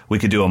 minutes, we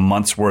could do a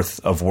month's worth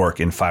of work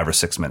in 5 or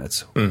 6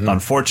 minutes. Mm-hmm.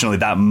 Unfortunately,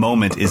 that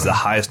moment is the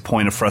highest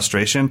point of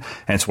frustration,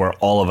 and it's where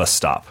all of us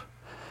stop.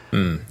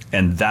 Mm.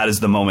 And that is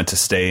the moment to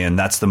stay in.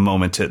 That's the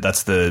moment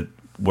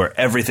where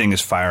everything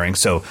is firing.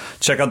 So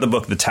check out the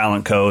book, The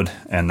Talent Code,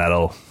 and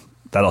that'll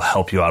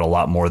help you out a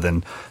lot more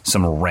than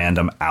some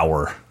random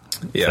hour.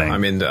 Yeah, thing. I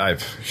mean,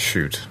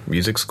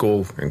 music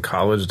school in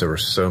college, there were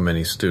so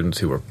many students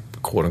who were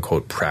quote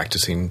unquote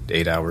practicing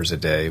 8 hours a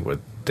day.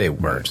 They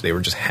weren't. They were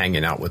just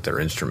hanging out with their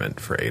instrument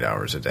for 8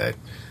 hours a day.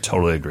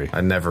 Totally agree.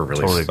 I never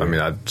really. I mean,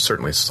 I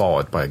certainly saw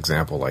it by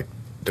example. Like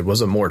there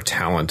wasn't more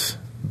talent,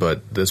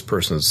 but this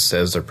person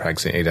says they're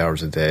practicing 8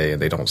 hours a day,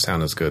 and they don't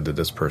sound as good as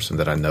this person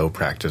that I know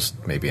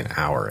practiced maybe an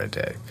hour a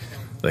day.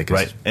 Like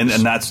right, and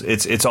that's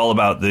it's all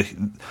about the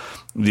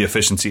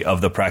efficiency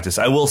of the practice.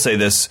 I will say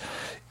this.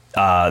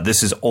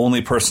 This is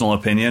only personal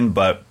opinion,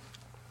 but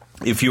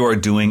if you are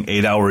doing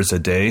 8 hours a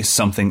day,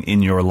 something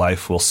in your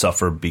life will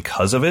suffer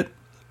because of it.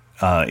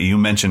 You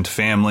mentioned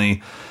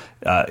family.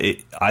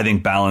 I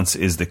think balance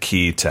is the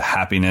key to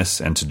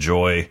happiness and to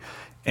joy.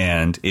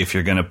 And if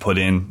you're going to put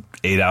in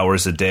 8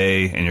 hours a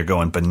day and you're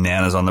going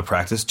bananas on the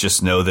practice,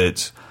 just know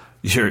that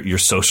your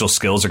social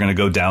skills are going to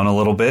go down a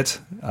little bit.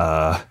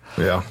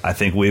 Yeah, I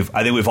think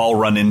we've all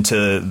run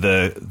into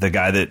the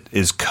guy that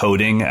is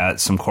coding at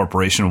some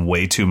corporation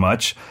way too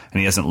much, and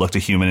he hasn't looked a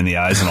human in the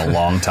eyes in a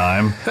long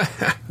time.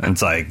 And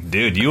it's like,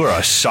 dude, you are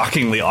a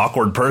shockingly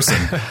awkward person.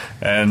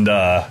 And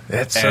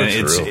that's so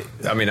true.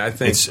 I mean, I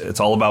think it's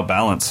all about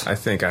balance. I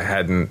think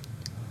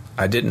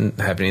I didn't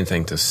have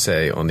anything to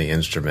say on the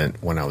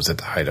instrument when I was at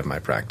the height of my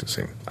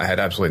practicing. I had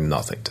absolutely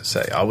nothing to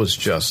say. I was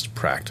just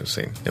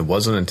practicing. It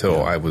wasn't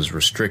until I was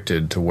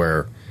restricted to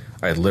where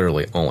I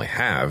literally only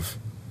have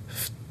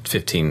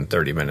 15,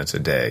 30 minutes a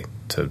day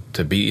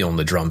to be on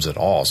the drums at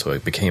all. So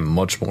it became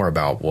much more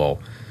about, well,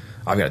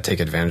 I've got to take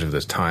advantage of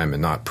this time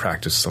and not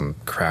practice some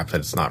crap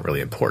that's not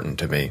really important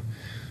to me.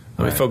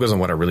 Let me focus on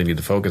what I really need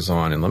to focus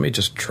on, and let me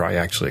just try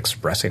actually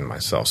expressing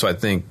myself. So I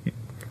think,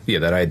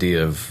 that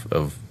idea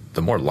of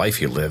the more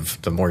life you live,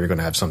 the more you're going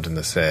to have something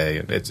to say.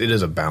 It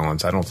is a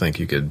balance. I don't think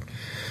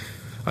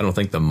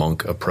the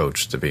monk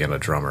approach to being a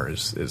drummer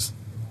is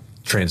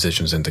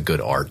transitions into good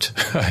art.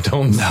 I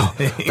don't know.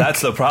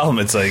 That's the problem.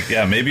 It's like,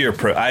 maybe you're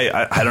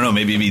I don't know,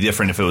 maybe it'd be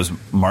different if it was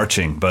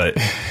marching, but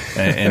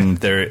and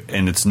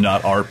it's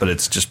not art, but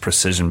it's just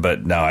precision.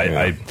 But no,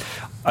 I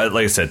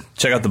like I said,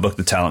 check out the book,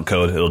 The Talent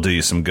Code. It'll do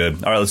you some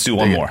good. All right, let's do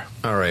one more.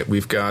 All right,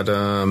 we've got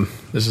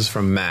this is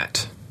from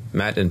Matt.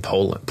 Matt in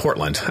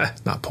Portland,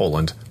 not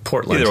Poland,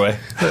 Portland. Either way.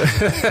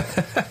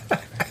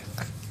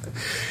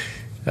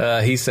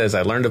 He says,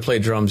 I learned to play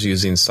drums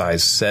using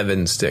size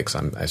 7 sticks.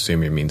 I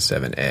assume you mean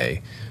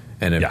 7A.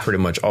 And I've pretty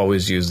much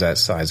always used that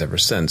size ever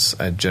since.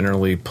 I have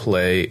generally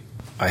played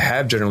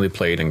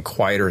in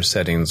quieter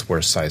settings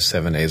where size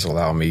 7As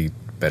allow me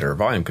better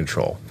volume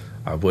control.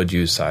 I would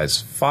use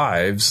size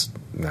 5s,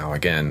 now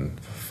again,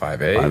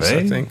 5As,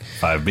 I think.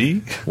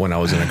 5B. When I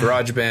was in a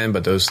garage band,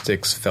 but those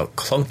sticks felt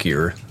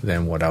clunkier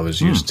than what I was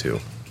used to.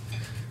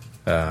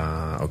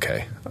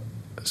 Okay.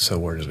 So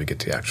where does we get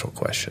to the actual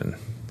question?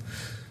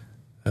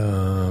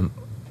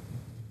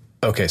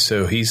 Okay,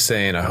 so he's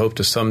saying, I hope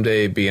to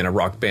someday be in a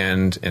rock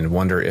band and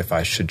wonder if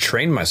I should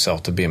train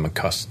myself to become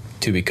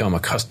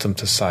accustomed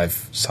to size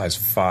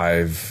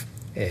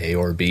 5A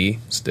or B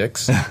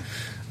sticks.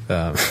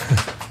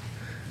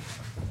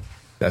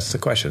 That's the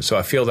question. So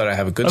I feel that I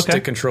have a good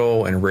stick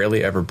control and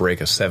rarely ever break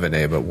a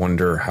 7A, but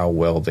wonder how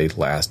well they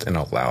last in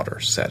a louder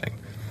setting.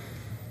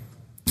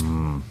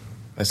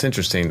 That's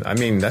interesting. I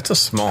mean, that's a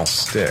small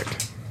stick.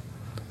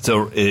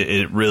 So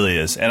it really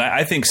is. And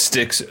I think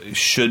sticks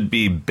should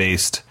be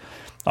based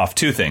off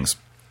two things.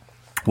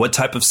 What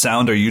type of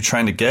sound are you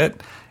trying to get,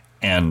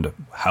 and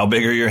how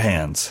big are your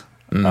hands?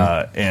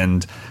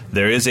 And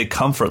there is a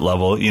comfort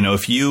level.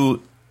 If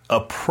you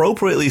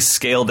appropriately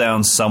scale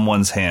down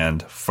someone's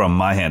hand from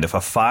my hand, if a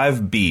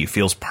 5B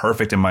feels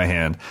perfect in my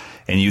hand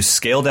and you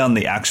scale down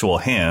the actual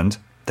hand,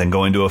 then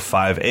going to a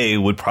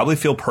 5A would probably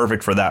feel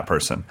perfect for that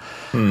person.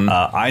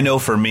 I know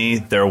for me,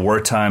 there were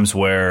times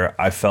where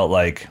I felt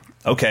like,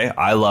 okay,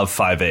 I love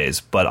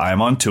 5As, but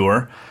I'm on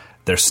tour,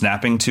 they're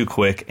snapping too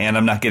quick, and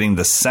I'm not getting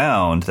the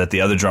sound that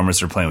the other drummers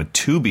that are playing with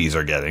 2Bs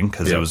are getting,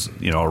 because it was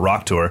a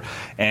rock tour.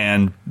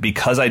 And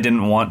because I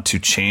didn't want to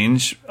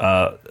change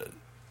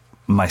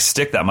my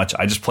stick that much,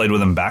 I just played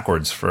with them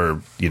backwards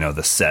for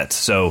the set.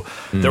 So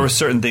there were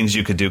certain things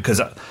you could do,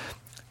 because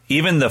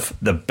even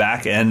the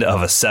back end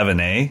of a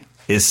 7A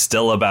is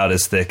still about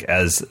as thick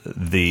as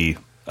the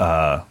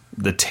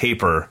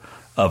taper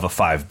of a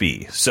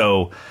 5B.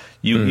 So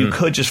you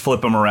could just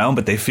flip them around,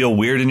 but they feel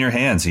weird in your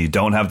hands. You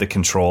don't have the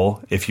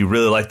control. If you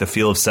really like the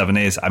feel of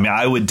 7As, I mean,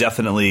 I would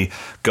definitely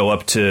go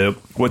up to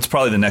what's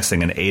probably the next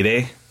thing, an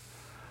 8A.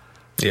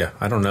 Yeah,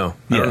 I don't know.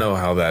 I don't know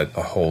how that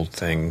whole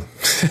thing.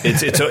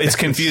 It's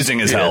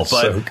confusing as hell,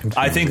 but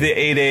I think the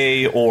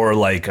 8A or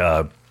like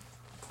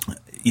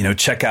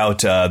check out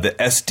the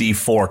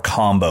SD4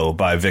 Combo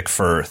by Vic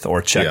Firth,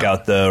 or check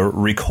out the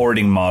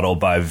recording model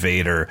by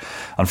Vader.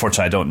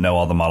 Unfortunately, I don't know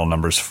all the model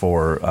numbers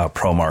for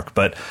ProMark,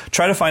 but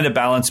try to find a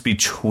balance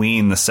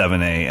between the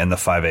 7A and the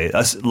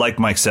 5A. Like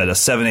Mike said, a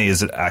 7A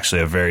is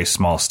actually a very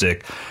small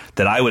stick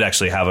that I would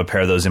actually have a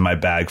pair of those in my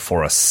bag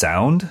for a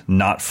sound,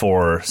 not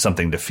for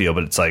something to feel.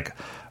 But it's like,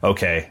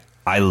 okay,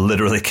 I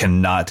literally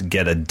cannot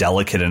get a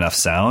delicate enough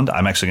sound.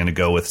 I'm actually going to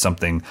go with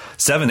something.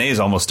 7As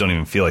almost don't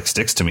even feel like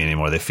sticks to me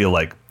anymore. They feel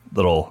like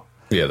little,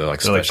 they're like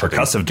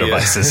percussive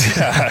devices.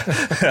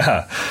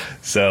 Yeah.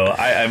 So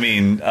I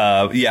mean,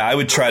 I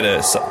would try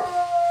to.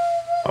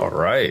 All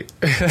right.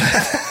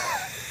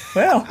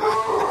 Well,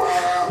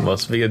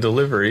 must be a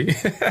delivery.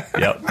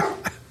 Yep.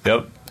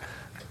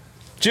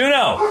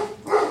 Juno,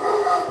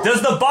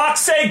 does the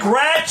box say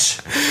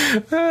Gretch?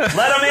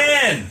 Let him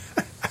in.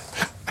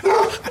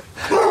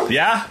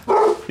 Yeah?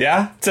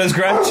 It says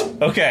Gretch?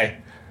 Okay.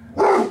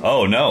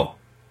 Oh, no.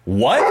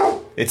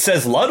 What? It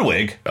says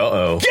Ludwig?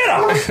 Uh-oh.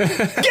 Get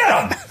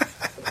him!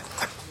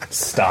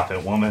 Stop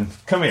it, woman.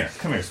 Come here,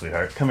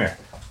 sweetheart. Come here.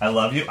 I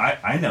love you.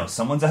 I know.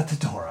 Someone's at the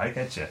door. I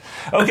get you.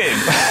 Okay.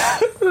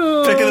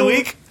 Pick of the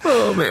week?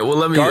 Oh, man. Well,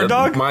 let me... Guard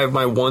dog?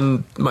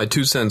 My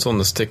 2 cents on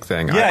the stick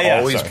thing. I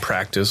always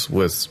practice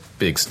with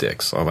big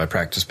sticks on my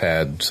practice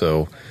pad,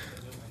 so...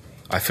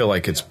 I feel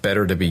like it's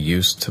better to be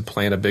used to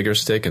playing a bigger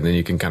stick, and then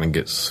you can kind of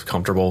get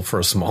comfortable for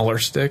a smaller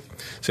stick.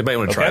 So you might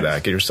want to try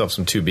that. Get yourself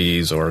some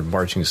 2Bs or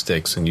marching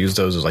sticks and use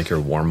those as like your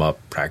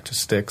warm-up practice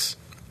sticks.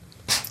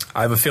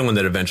 I have a feeling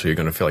that eventually you're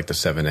going to feel like the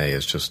 7A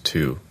is just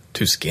too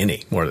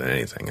skinny more than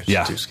anything. It's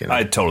just too skinny.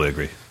 I totally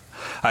agree.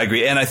 I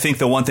agree. And I think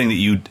the one thing that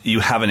you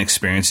haven't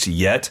experienced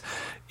yet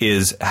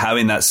is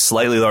having that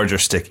slightly larger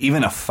stick,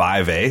 even a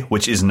 5A,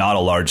 which is not a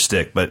large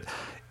stick, but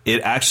it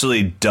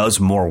actually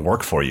does more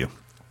work for you.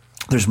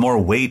 There's more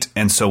weight,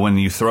 and so when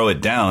you throw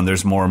it down,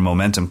 there's more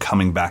momentum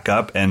coming back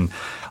up. And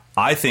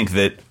I think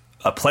that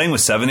playing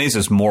with 7As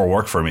is more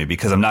work for me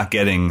because I'm not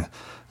getting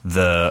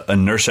the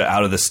inertia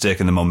out of the stick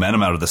and the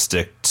momentum out of the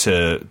stick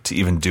to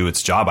even do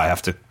its job. I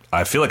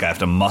feel like I have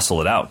to muscle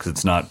it out because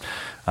it's not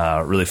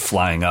really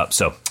flying up.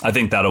 So I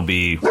think that'll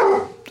be...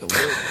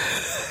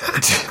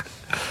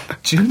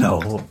 Juno,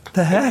 what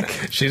the heck?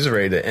 She's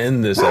ready to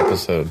end this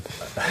episode.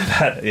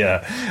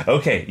 Yeah.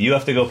 Okay, you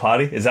have to go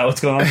potty? Is that what's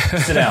going on?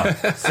 Sit down.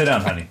 Sit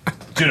down, honey.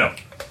 Juno,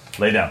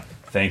 lay down.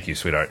 Thank you,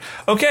 sweetheart.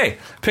 Okay,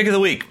 pick of the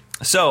week.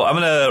 So I'm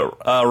going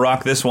to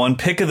rock this one.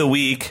 Pick of the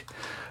week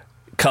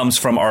comes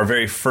from our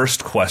very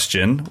first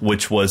question,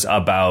 which was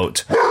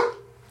about...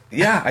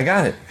 Yeah, I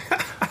got it.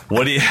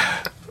 What do you...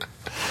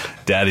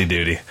 Daddy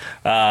duty.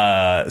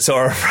 So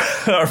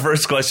our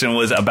first question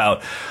was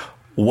about...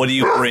 What do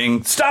you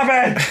bring? Stop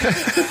it!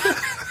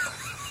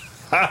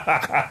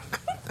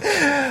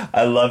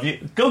 I love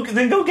you. Go get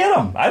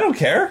them. I don't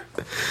care.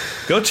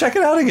 Go check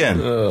it out again.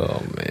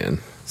 Oh man.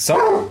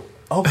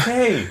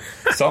 Okay.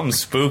 Something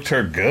spooked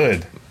her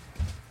good.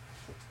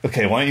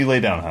 Okay, why don't you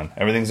lay down, hon?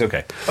 Everything's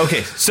okay.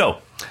 Okay, so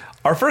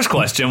our first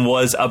question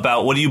was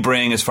about what do you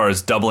bring as far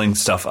as doubling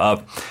stuff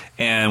up,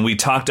 and we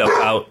talked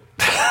about.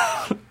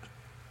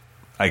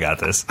 I got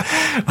this.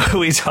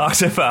 We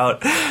talked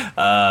about.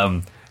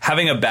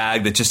 Having a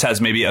bag that just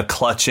has maybe a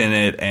clutch in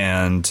it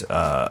and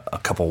a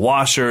couple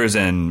washers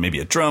and maybe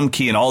a drum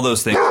key and all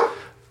those things.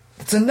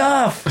 It's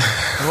enough.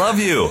 I love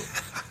you.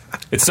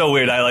 It's so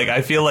weird.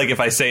 I feel like if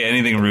I say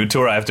anything rude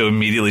to her, I have to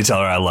immediately tell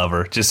her I love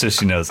her, just so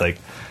she knows, like,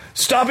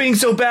 stop being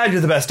so bad.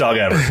 You're the best dog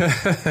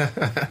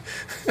ever.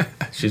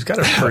 She's got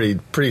a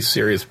pretty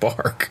serious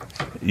bark.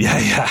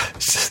 Yeah.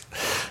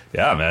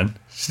 Yeah, man.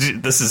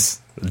 This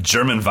is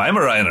German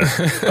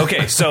Weimaraner.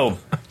 Okay, so...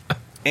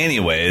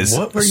 Anyways,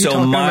 what were you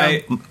talking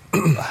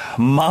about?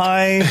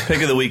 My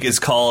pick of the week is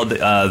called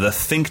the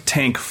Think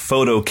Tank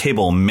Photo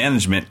Cable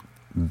Management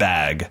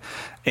Bag.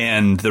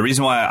 And the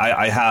reason why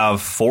I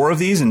have 4 of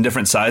these in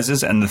different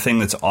sizes, and the thing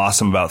that's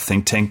awesome about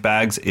Think Tank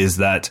bags is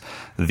that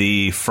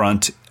the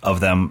front of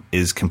them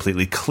is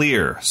completely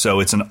clear. So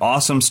it's an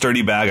awesome,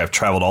 sturdy bag. I've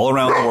traveled all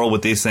around the world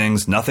with these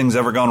things. Nothing's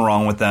ever gone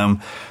wrong with them.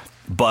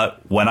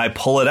 But when I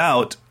pull it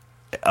out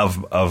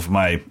of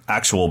my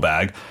actual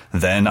bag,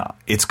 then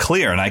it's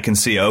clear and I can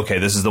see, okay,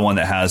 this is the one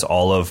that has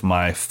all of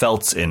my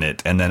felts in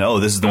it, and then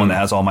this is the one that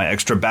has all my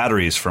extra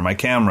batteries for my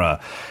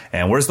camera,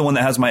 and where's the one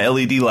that has my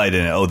LED light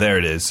in it? Oh, there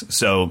it is.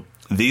 So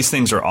these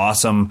things are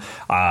awesome.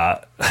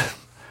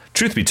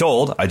 Truth be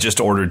told, I just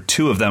ordered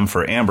 2 of them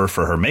for Amber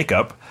for her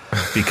makeup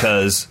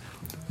because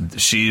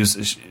she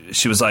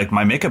was like,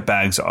 my makeup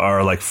bags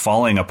are like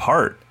falling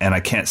apart and I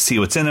can't see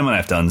what's in them and I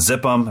have to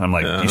unzip them. And I'm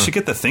like, You should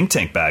get the Think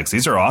Tank bags.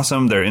 These are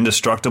awesome. They're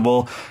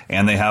indestructible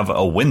and they have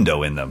a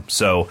window in them.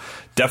 So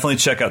definitely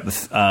check out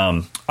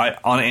the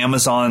on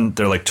Amazon.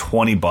 They're like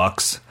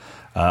 $20.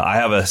 I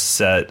have a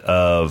set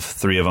of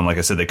 3 of them. Like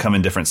I said, they come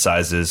in different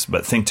sizes,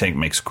 but Think Tank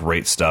makes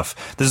great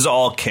stuff. This is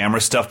all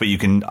camera stuff, but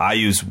I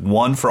use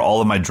 1 for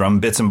all of my drum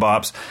bits and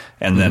bops,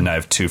 and then I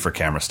have 2 for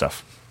camera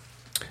stuff.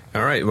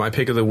 All right, my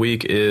pick of the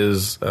week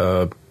is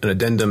an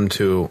addendum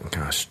to,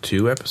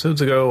 2 episodes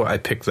ago, I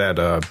picked that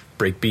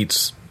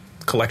Breakbeats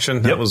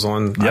collection that was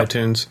on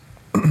iTunes.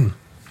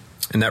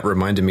 And that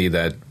reminded me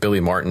that Billy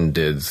Martin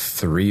did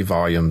 3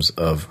 volumes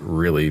of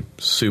really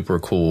super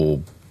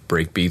cool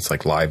breakbeats,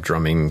 like live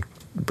drumming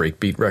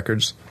breakbeat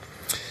records.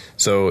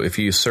 So if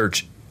you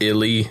search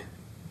Illy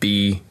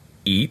B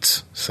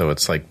Eats, so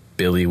it's like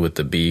Billy with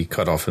the B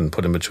cut off and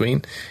put in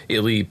between,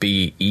 Illy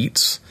B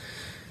Eats,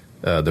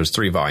 there's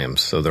 3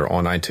 volumes. So they're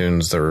on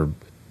iTunes.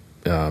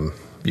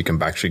 You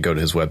can actually go to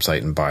his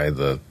website and buy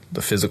the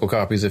physical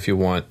copies if you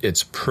want.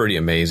 It's pretty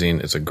amazing.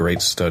 It's a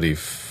great study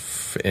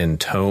in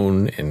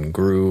tone and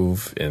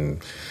groove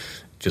and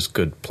just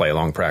good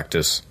play-along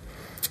practice.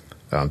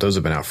 Those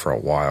have been out for a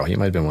while. He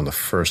might have been one of the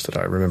first that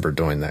I remember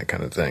doing that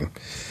kind of thing.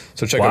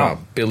 So check it out.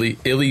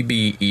 Illy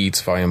B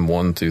Eats, Volume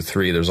 1 through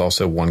 3. There's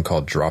also one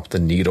called Drop the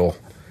Needle,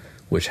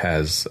 which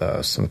has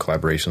some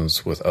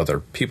collaborations with other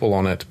people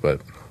on it, but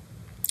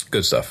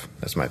good stuff.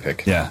 That's my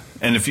pick. Yeah.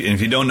 And if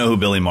you don't know who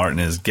Billy Martin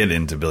is, get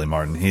into Billy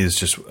Martin. He is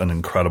just an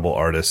incredible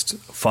artist.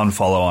 Fun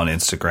follow on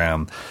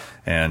Instagram.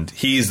 And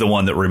he's the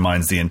one that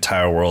reminds the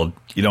entire world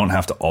you don't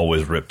have to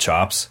always rip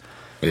chops.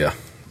 Yeah.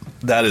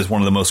 That is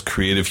one of the most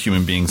creative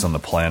human beings on the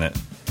planet.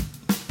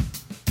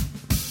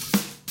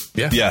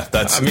 Yeah. Yeah,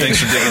 thanks for digging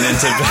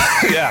into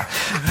it. Yeah.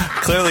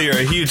 Clearly you're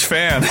a huge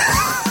fan.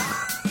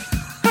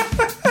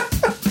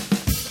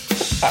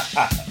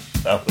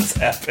 That was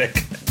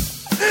epic.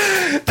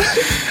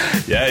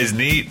 Yeah, he's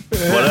neat.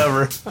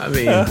 Whatever. I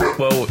mean,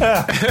 well,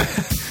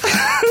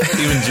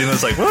 even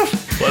Gina's like,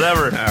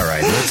 whatever. All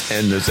right, let's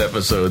end this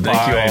episode.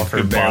 Thank you all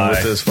for bearing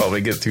with us while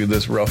we get through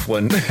this rough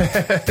one.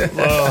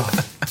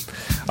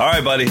 All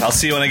right, buddy. I'll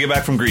see you when I get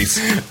back from Greece.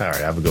 All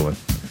right, have a good one.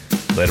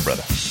 Later,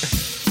 brother.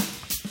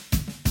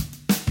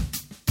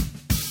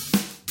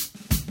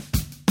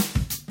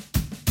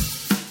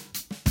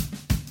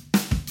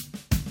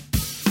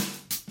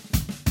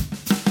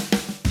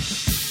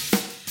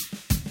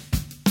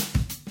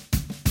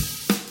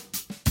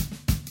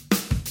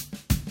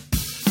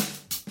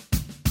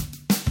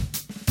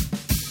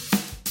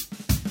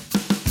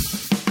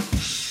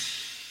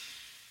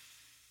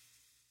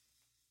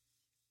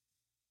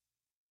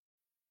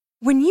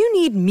 When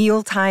you need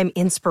mealtime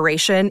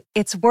inspiration,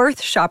 it's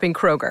worth shopping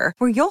Kroger,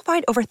 where you'll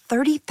find over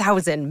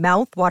 30,000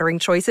 mouth-watering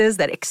choices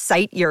that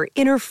excite your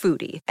inner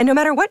foodie. And no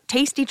matter what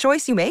tasty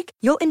choice you make,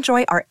 you'll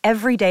enjoy our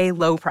everyday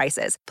low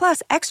prices,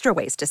 plus extra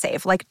ways to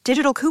save, like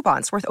digital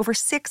coupons worth over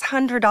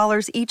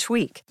 $600 each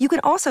week. You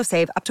can also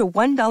save up to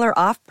 $1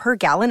 off per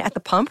gallon at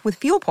the pump with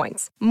fuel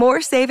points.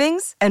 More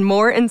savings and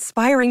more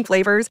inspiring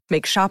flavors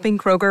make shopping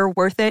Kroger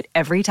worth it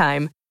every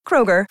time.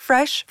 Kroger,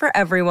 fresh for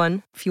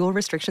everyone. Fuel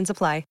restrictions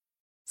apply.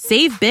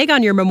 Save big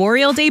on your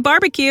Memorial Day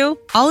barbecue,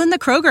 all in the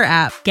Kroger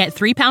app. Get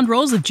 3-pound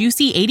rolls of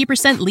juicy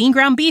 80% lean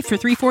ground beef for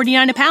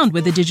 $3.49 a pound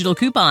with a digital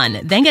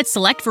coupon. Then get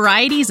select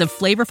varieties of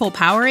flavorful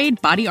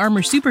Powerade, Body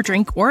Armor Super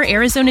Drink, or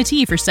Arizona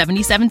tea for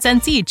 77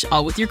 cents each,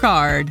 all with your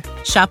card.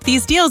 Shop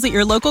these deals at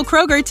your local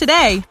Kroger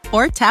today,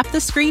 or tap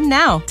the screen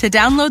now to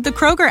download the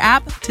Kroger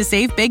app to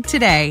save big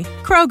today.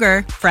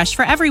 Kroger, fresh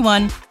for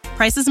everyone.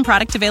 Prices and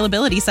product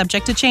availability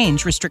subject to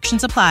change.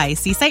 Restrictions apply.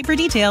 See site for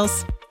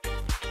details.